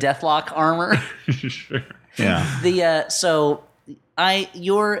 some kind of Deathlock armor. Sure. Yeah.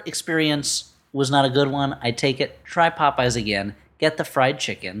 Your experience was not a good one. I take it. Try Popeyes again. Get the fried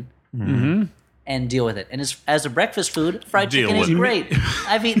chicken. And deal with it. And as a breakfast food, fried chicken is great.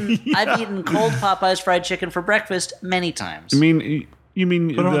 I've eaten cold Popeyes fried chicken for breakfast many times. You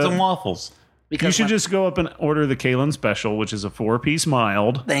mean Put on some waffles. You should just go up and order the Kalen special, which is a 4-piece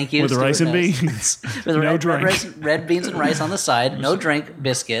mild. Thank you. With Stuart, rice and nice. beans. With no drink. red beans and rice on the side. No drink,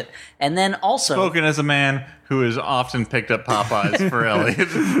 biscuit. And then also... Spoken as a man who has often picked up Popeyes for Elliot.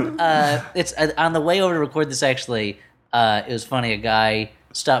 It's on the way over to record this, actually, it was funny. A guy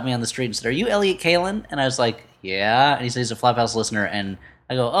stopped me on the street and said, "Are you Elliot Kalen?" And I was like, "Yeah." And he said he's a Flophouse listener. And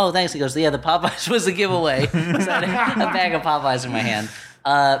I go, "Oh, thanks." He goes, "Yeah, the Popeyes was a giveaway." So I had a bag of Popeyes in my hand.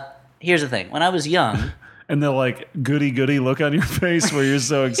 Here's the thing. When I was young... And the goody look on your face where you're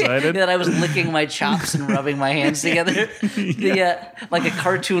so excited. that I was licking my chops and rubbing my hands together. Like a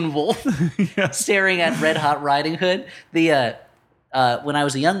cartoon wolf staring at Red Hot Riding Hood. When I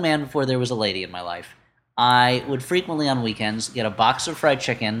was a young man before there was a lady in my life, I would frequently on weekends get a box of fried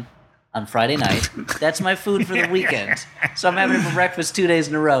chicken on Friday night. That's my food for the weekend. So I'm having it for breakfast 2 days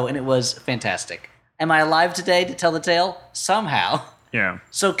in a row, and it was fantastic. Am I alive today to tell the tale? Somehow. Yeah.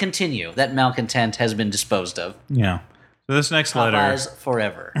 So continue. That malcontent has been disposed of. Yeah. So this next Popeyes letter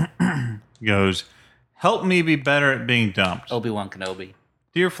forever. goes, "Help me be better at being dumped. Obi-Wan Kenobi.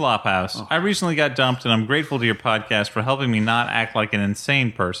 Dear Flophouse, I recently got dumped and I'm grateful to your podcast for helping me not act like an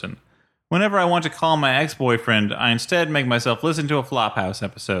insane person. Whenever I want to call my ex-boyfriend, I instead make myself listen to a Flophouse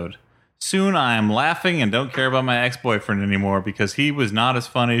episode. Soon I am laughing and don't care about my ex-boyfriend anymore because he was not as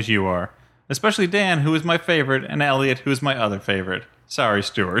funny as you are. Especially Dan, who is my favorite, and Elliot, who is my other favorite. Sorry,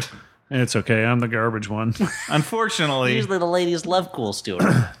 Stuart." It's okay. I'm the garbage one. Unfortunately, Usually the ladies love cool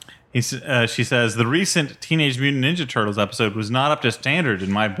Stuart. she says, "The recent Teenage Mutant Ninja Turtles episode was not up to standard,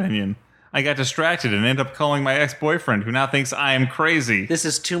 in my opinion. I got distracted and ended up calling my ex-boyfriend, who now thinks I am crazy. This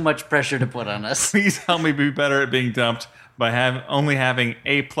is too much pressure to put on us. Please help me be better at being dumped by only having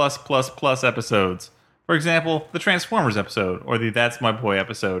A+++ episodes. For example, the Transformers episode, or the That's My Boy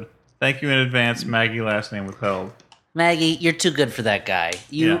episode. Thank you in advance, Maggie, last name withheld." Maggie, you're too good for that guy.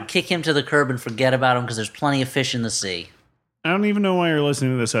 You kick him to the curb and forget about him because there's plenty of fish in the sea. I don't even know why you're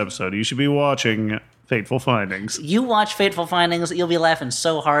listening to this episode. You should be watching Fateful Findings. You watch Fateful Findings, you'll be laughing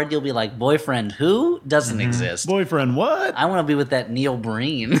so hard, you'll be like, boyfriend who? Doesn't exist. Boyfriend what? I want to be with that Neil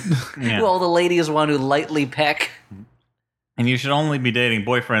Breen, Yeah. who all the ladies want to lightly peck. And you should only be dating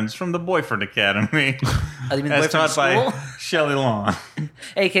boyfriends from the Boyfriend Academy, Oh, you mean as boyfriend taught by school? Shelley Long.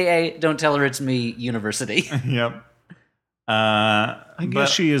 AKA, don't tell her it's me, university. Yep. I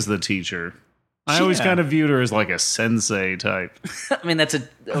guess she is the teacher. I always kind of viewed her as like a sensei type. I mean, that's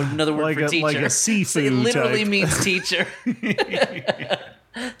another word for teacher. Like a seafood It literally type. means teacher.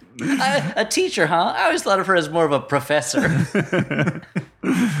 A teacher, huh? I always thought of her as more of a professor.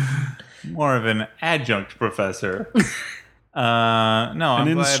 More of an adjunct professor. No, An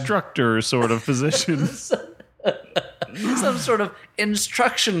I'm glad. instructor sort of position. Some sort of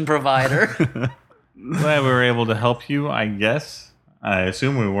instruction provider. Glad we were able to help you, I guess. I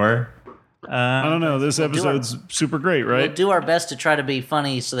assume we were. I don't know. This episode's super great, right? We'll do our best to try to be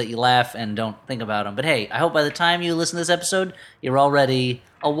funny so that you laugh and don't think about them. But hey, I hope by the time you listen to this episode, you're already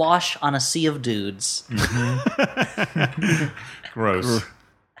awash on a sea of dudes. Gross.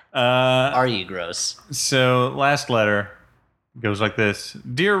 Are you gross? So, last letter goes like this.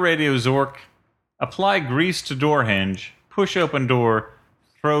 Dear Radio Zork, apply grease to door hinge, push open door,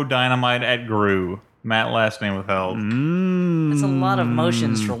 throw dynamite at Gru. Matt, last name withheld. It's a lot of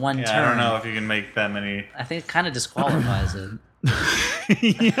motions for one Yeah, turn. I don't know if you can make that many. I think it kind of disqualifies it.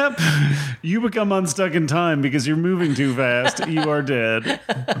 Yep. You become unstuck in time because you're moving too fast. You are dead.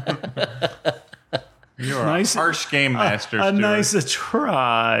 You're Nice- a harsh game master, A Stuart. nice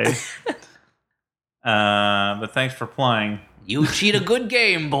try. But thanks for playing. You cheat a good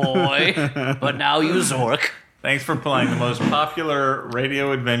game, boy. But now you Zork. Thanks for playing the most popular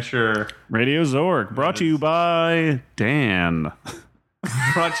radio adventure. Radio Zork, brought to you by Dan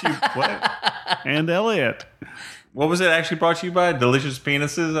Brought to you what? and Elliot. What was it actually brought to you by? Delicious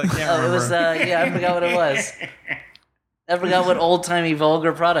Penises? I can't remember. It was, yeah, I forgot what it was. I forgot what old-timey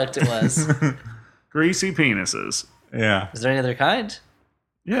vulgar product it was. Greasy penises. Yeah. Is there any other kind?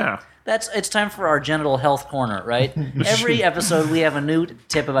 Yeah. It's time for our genital health corner, right? Every episode we have a new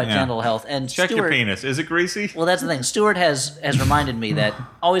tip about Yeah. genital health, and Check Stuart, your penis. Is it greasy? well, that's the thing. Stuart has reminded me that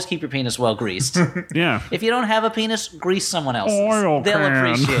always keep your penis well greased. Yeah. If you don't have a penis, grease someone else's. Oil They'll can.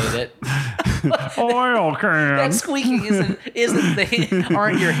 appreciate it. Oil can. That squeaking isn't they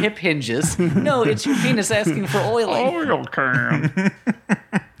aren't your hip hinges. No, it's your penis asking for oiling. Oil can.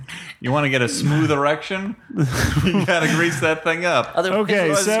 You want to get a smooth erection? You got to grease that thing up.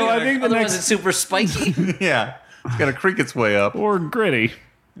 Okay, so I think the otherwise next... it's super spiky. Yeah. It's got to creak its way up. Or gritty.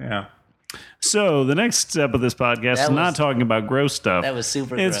 Yeah. So the next step of this podcast is not talking about gross stuff. That was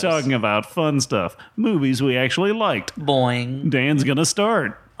super It's gross. talking about fun stuff. Movies we actually liked. Boing. Dan's going to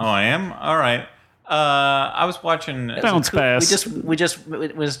start. Oh, I am? All right. I was watching. Bounce pass. We just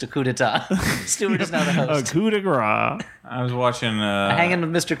it was a coup d'etat. Stuart is now the A host. coup de grace. I was watching. Hanging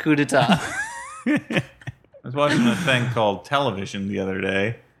with Mr. Coup d'etat. I was watching a thing called television the other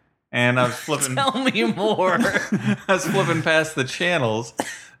day, and I was flipping. Tell me more. I was flipping past the channels,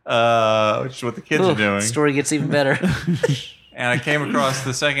 which is what the kids are doing. Story gets even better. And I came across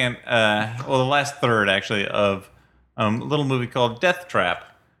the second, the last third actually of a little movie called Death Trap,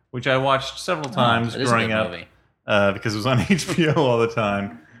 which I watched several times It is a growing good up movie. because it was on HBO all the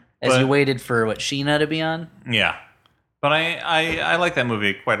time. As But- you waited for what Sheena to be on. Yeah, but I like that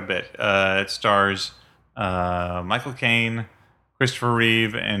movie quite a bit. It stars Michael Caine, Christopher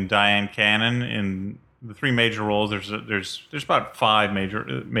Reeve, and Diane Cannon in the three major roles. There's about five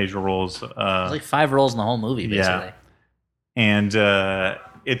major roles. There's like 5 roles in the whole movie, basically. Yeah. And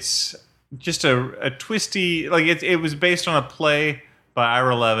it's just a twisty, like it was based on a play by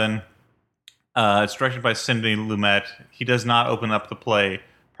Ira Levin. It's directed by Sidney Lumet. He does not open up the play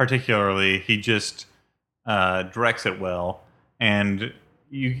particularly. He just directs it well. And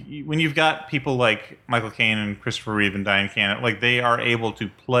you when you've got people like Michael Caine and Christopher Reeve and Diane Cannon, like they are able to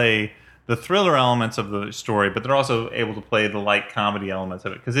play the thriller elements of the story, but they're also able to play the light comedy elements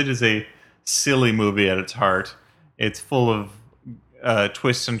of it because it is a silly movie at its heart. It's full of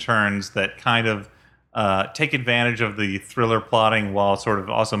twists and turns that kind of take advantage of the thriller plotting while sort of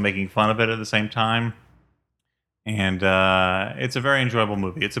also making fun of it at the same time. And it's a very enjoyable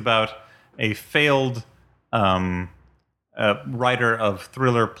movie. It's about a failed writer of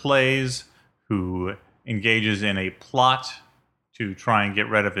thriller plays who engages in a plot to try and get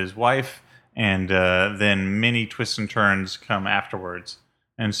rid of his wife, and then many twists and turns come afterwards.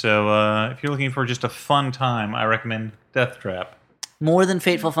 And so if you're looking for just a fun time, I recommend Death Trap. More than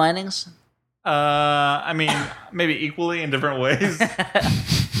Fateful Findings? I mean, maybe equally in different ways.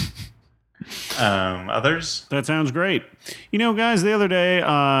 Others? That sounds great. You know, guys, the other day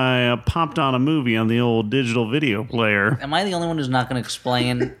I popped on a movie on the old digital video player. Am I the only one who's not going to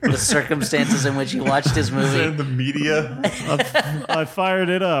explain the circumstances in which you watched his movie? The media? I fired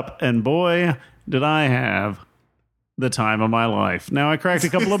it up, and boy, did I have the time of my life. Now, I cracked a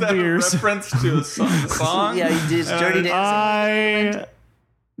couple of Is that a beers. reference to a song? Yeah, he did Dirty Dancing. I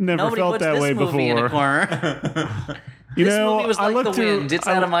never Nobody felt puts that this way movie in a before. corner. You This know, movie was I like looked The through. Wind. It's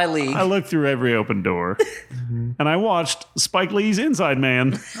out of my league. I looked through every open door, and I watched Spike Lee's Inside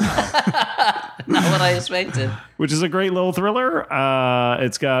Man, Not what I expected. which is a great little thriller.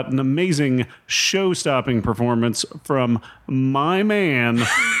 It's got an amazing show-stopping performance from my man,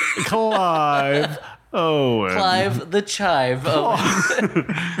 Clive Owen. Clive the Chive.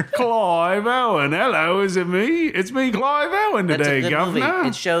 Clive Owen. Hello, is it me? It's me, Clive Owen That's a today, good Governor. movie.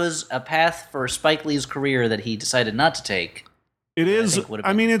 It shows a path for Spike Lee's career that he decided not to take. It is. think would've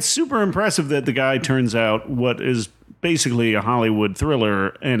I mean, it's super impressive that the guy turns out what is basically a Hollywood thriller,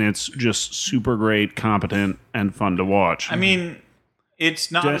 and it's just super great, competent, and fun to watch. I mean,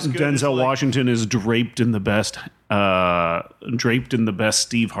 it's not as good as Denzel like, Washington is draped in the best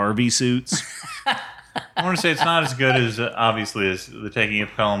Steve Harvey suits. I want to say it's not as good as obviously as The Taking of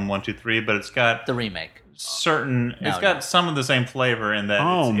Pelham 1, 2, 3, but it's got The remake. certain. It's got some of the same flavor in that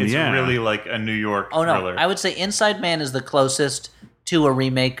it's really like a New York thriller. No, I would say Inside Man is the closest to a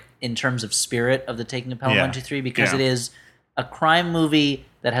remake in terms of spirit of the Taking of Pelham 1, 2, 3 because it is a crime movie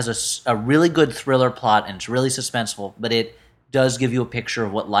that has a really good thriller plot and it's really suspenseful, but it does give you a picture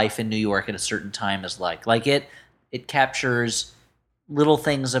of what life in New York at a certain time is like. Like it captures little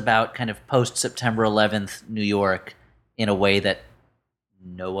things about kind of post-September 11th New York in a way that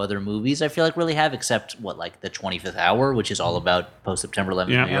no other movies I feel like really have, except like the 25th Hour, which is all about post-September 11th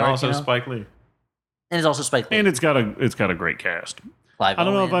New York. And also Spike Lee. And it's also Spike Lee. And it's got a great cast. Clive I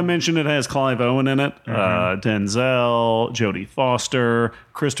don't know if I mentioned it has Clive Owen in it, Denzel, Jodie Foster,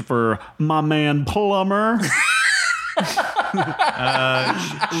 Christopher, my man Plummer.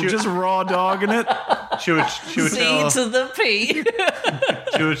 Just raw dogging it. C to the P.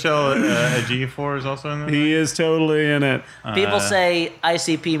 Chiwetel Ejiofor is also in there. He is totally in it. People say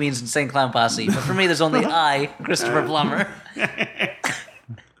ICP means Insane Clown Posse, but for me, there's only I, Christopher Plummer.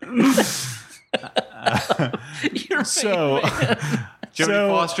 Jodie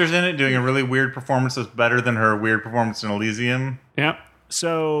Foster's in it, doing a really weird performance that's better than her weird performance in Elysium. Yep.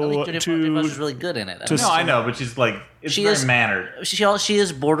 So Jodie Foster's really good in it. I know, but she's like very mannered. She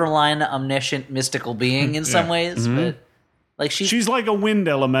is borderline omniscient mystical being in some ways, but like she's like a wind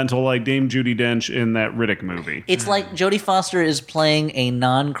elemental, like Dame Judi Dench in that Riddick movie. It's like Jodie Foster is playing a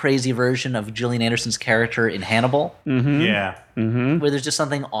non-crazy version of Gillian Anderson's character in Hannibal. Mm-hmm. Yeah, where there's just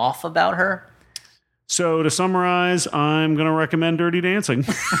something off about her. So to summarize, I'm going to recommend Dirty Dancing.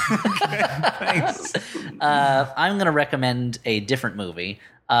 Okay, thanks. I'm going to recommend a different movie.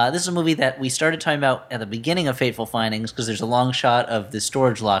 This is a movie that we started talking about at the beginning of Fateful Findings because there's a long shot of the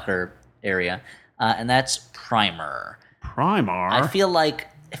storage locker area, and that's Primer. I feel like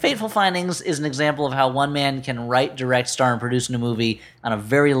Fateful Findings is an example of how one man can write, direct, star, and produce a movie on a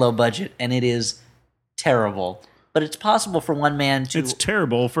very low budget, and it is terrible. But it's possible for one man to... It's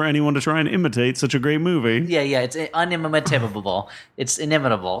terrible for anyone to try and imitate such a great movie. Yeah, it's unimitable. It's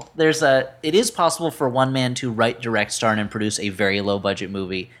inimitable. It is possible for one man to write, direct, star, and produce a very low-budget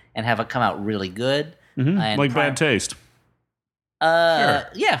movie and have it come out really good. Mm-hmm. Like Bad Taste. Sure.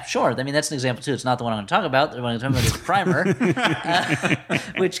 Yeah, sure. I mean, that's an example, too. It's not the one I'm going to talk about. The one I'm talking about is Primer,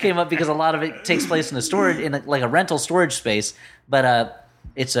 which came up because a lot of it takes place in a rental storage space. But...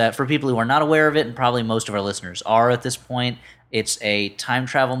 It's for people who are not aware of it, and probably most of our listeners are at this point. It's a time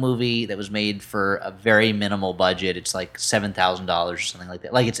travel movie that was made for a very minimal budget. It's like $7,000 or something like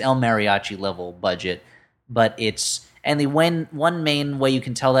that. Like it's El Mariachi level budget, but one main way you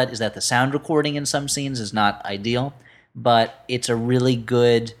can tell that is that the sound recording in some scenes is not ideal, but it's a really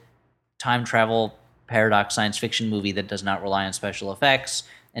good time travel paradox science fiction movie that does not rely on special effects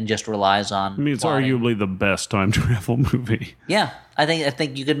and just relies on. I mean, it's plotting. arguably the best time travel movie. Yeah, I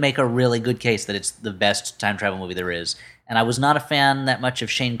think you could make a really good case that it's the best time travel movie there is. And I was not a fan that much of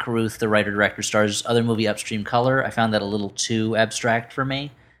Shane Carruth, the writer-director, star's other movie, Upstream Color. I found that a little too abstract for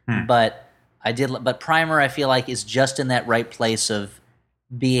me. But Primer, I feel like, is just in that right place of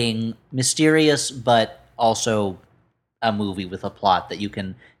being mysterious, but also a movie with a plot that you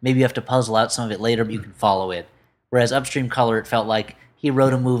can maybe you have to puzzle out some of it later, but you can follow it. Whereas Upstream Color, it felt like he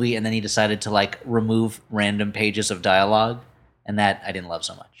wrote a movie and then he decided to like remove random pages of dialogue, and that I didn't love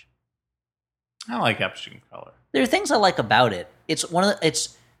so much. I like Upstream Color. There are things I like about it. It's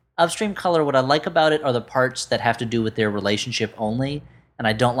Upstream Color. What I like about it are the parts that have to do with their relationship only, and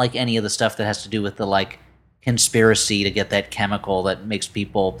I don't like any of the stuff that has to do with the like conspiracy to get that chemical that makes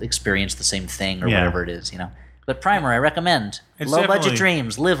people experience the same thing or whatever it is, you know. But Primer, I recommend. Low budget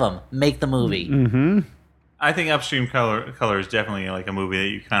dreams, live them, make the movie. Mm-hmm. I think Upstream Color is definitely like a movie that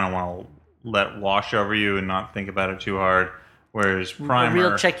you kind of want to let wash over you and not think about it too hard. Whereas Primer, a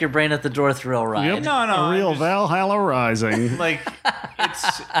real check your brain at the door thrill ride. Yep. No, a real Valhalla Rising. Like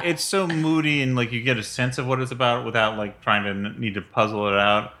it's so moody and like you get a sense of what it's about without like trying to need to puzzle it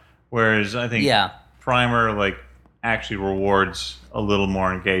out. Whereas I think Primer like actually rewards a little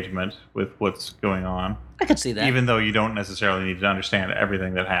more engagement with what's going on. I could see that, even though you don't necessarily need to understand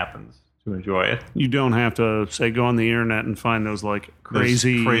everything that happens to enjoy it. You don't have to, say, go on the internet and find those, like,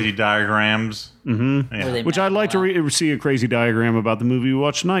 crazy diagrams. Mm-hmm. Yeah. Which I'd like to see a crazy diagram about the movie we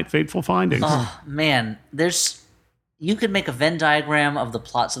watched tonight, Fateful Findings. Oh, man. You could make a Venn diagram of the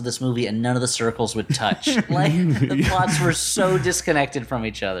plots of this movie and none of the circles would touch. Like, the plots were so disconnected from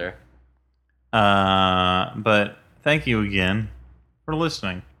each other. But thank you again for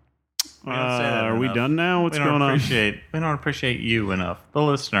listening. Are we done now? What's going on? We don't appreciate you enough, the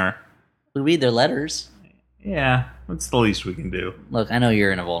listener. We read their letters. Yeah, that's the least we can do. Look, I know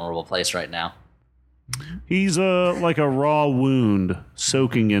you're in a vulnerable place right now. He's like a raw wound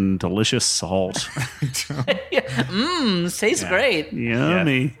soaking in delicious salt. Tastes great.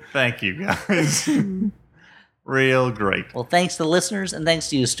 Yummy. Yes. Thank you, guys. Real great. Well, thanks to the listeners, and thanks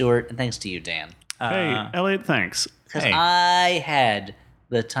to you, Stuart, and thanks to you, Dan. Hey, Elliot, thanks. Because Hey. I had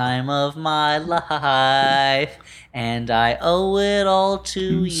the time of my life, and I owe it all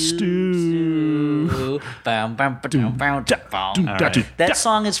to you, Stu. Bam, bam, ba-dum, bam, bam. That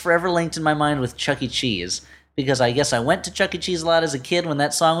song is forever linked in my mind with Chuck E. Cheese. Because I guess I went to Chuck E. Cheese a lot as a kid when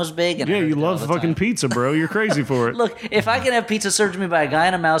that song was big. And I Yeah, heard you it all love the fucking time. pizza, bro. You're crazy for it. Look, if I can have pizza served to me by a guy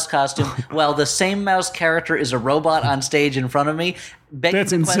in a mouse costume while the same mouse character is a robot on stage in front of me,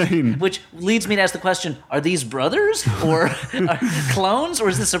 That's insane. Which leads me to ask the question: are these brothers or are clones, or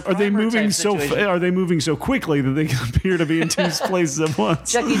is this a Are they primer moving type so? situation? Are they moving so quickly that they can appear to be in two places at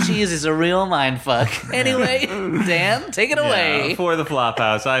once? Chuck E. Cheese is a real mindfuck. Anyway, Dan, take it away. For the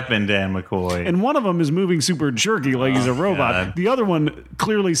Flophouse, I've been Dan McCoy. And one of them is moving super jerky like he's a robot. God. The other one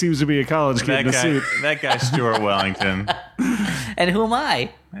clearly seems to be a college kid in a suit. that guy's Stuart Wellington. And who am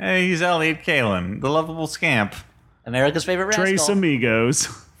I? Hey, he's Elliot Kalin, the lovable scamp. America's favorite rascal. Trace Amigos.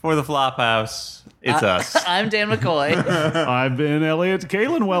 For the Flophouse, it's us. I'm Dan McCoy. I've been Elliot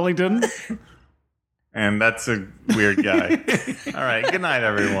Kalin Wellington. And that's a weird guy. All right, good night,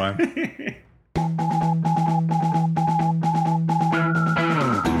 everyone.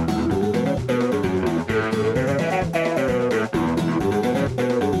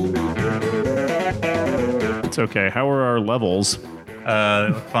 It's okay. How are our levels?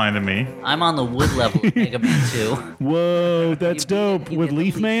 Fine to me. I'm on the wood level of Mega Man 2. Whoa, that's dope. you With get the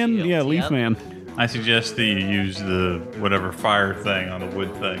Leaf leaf Man? shields, Yeah, Leaf yep. Man. I suggest that you use the whatever fire thing on the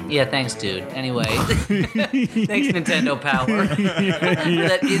wood thing. Yeah, thanks, dude. Anyway, thanks, Nintendo Power, for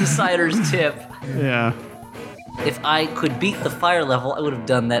that insider's tip. Yeah. If I could beat the fire level, I would have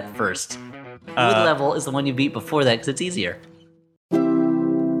done that first. Wood level is the one you beat before that because it's easier.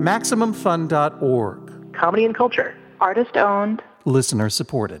 MaximumFun.org. Comedy and culture. Artist owned. Listener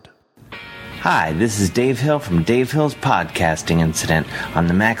supported. Hi, this is Dave Hill from Dave Hill's Podcasting Incident on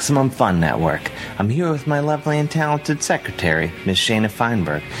the Maximum Fun Network. I'm here with my lovely and talented secretary, Miss Shayna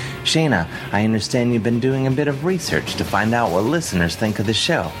Feinberg. Shayna, I understand you've been doing a bit of research to find out what listeners think of the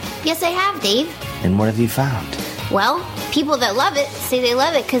show. Yes, I have, Dave. And what have you found? Well, people that love it say they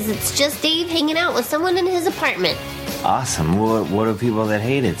love it because it's just Dave hanging out with someone in his apartment. Awesome. What do people that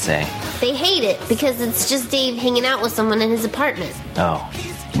hate it say? They hate it because it's just Dave hanging out with someone in his apartment. Oh.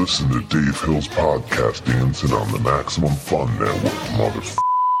 Listen to Dave Hill's Podcasting Incident on the Maximum Fun Network,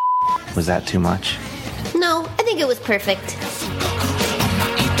 motherfucker. Was that too much? No, I think it was perfect.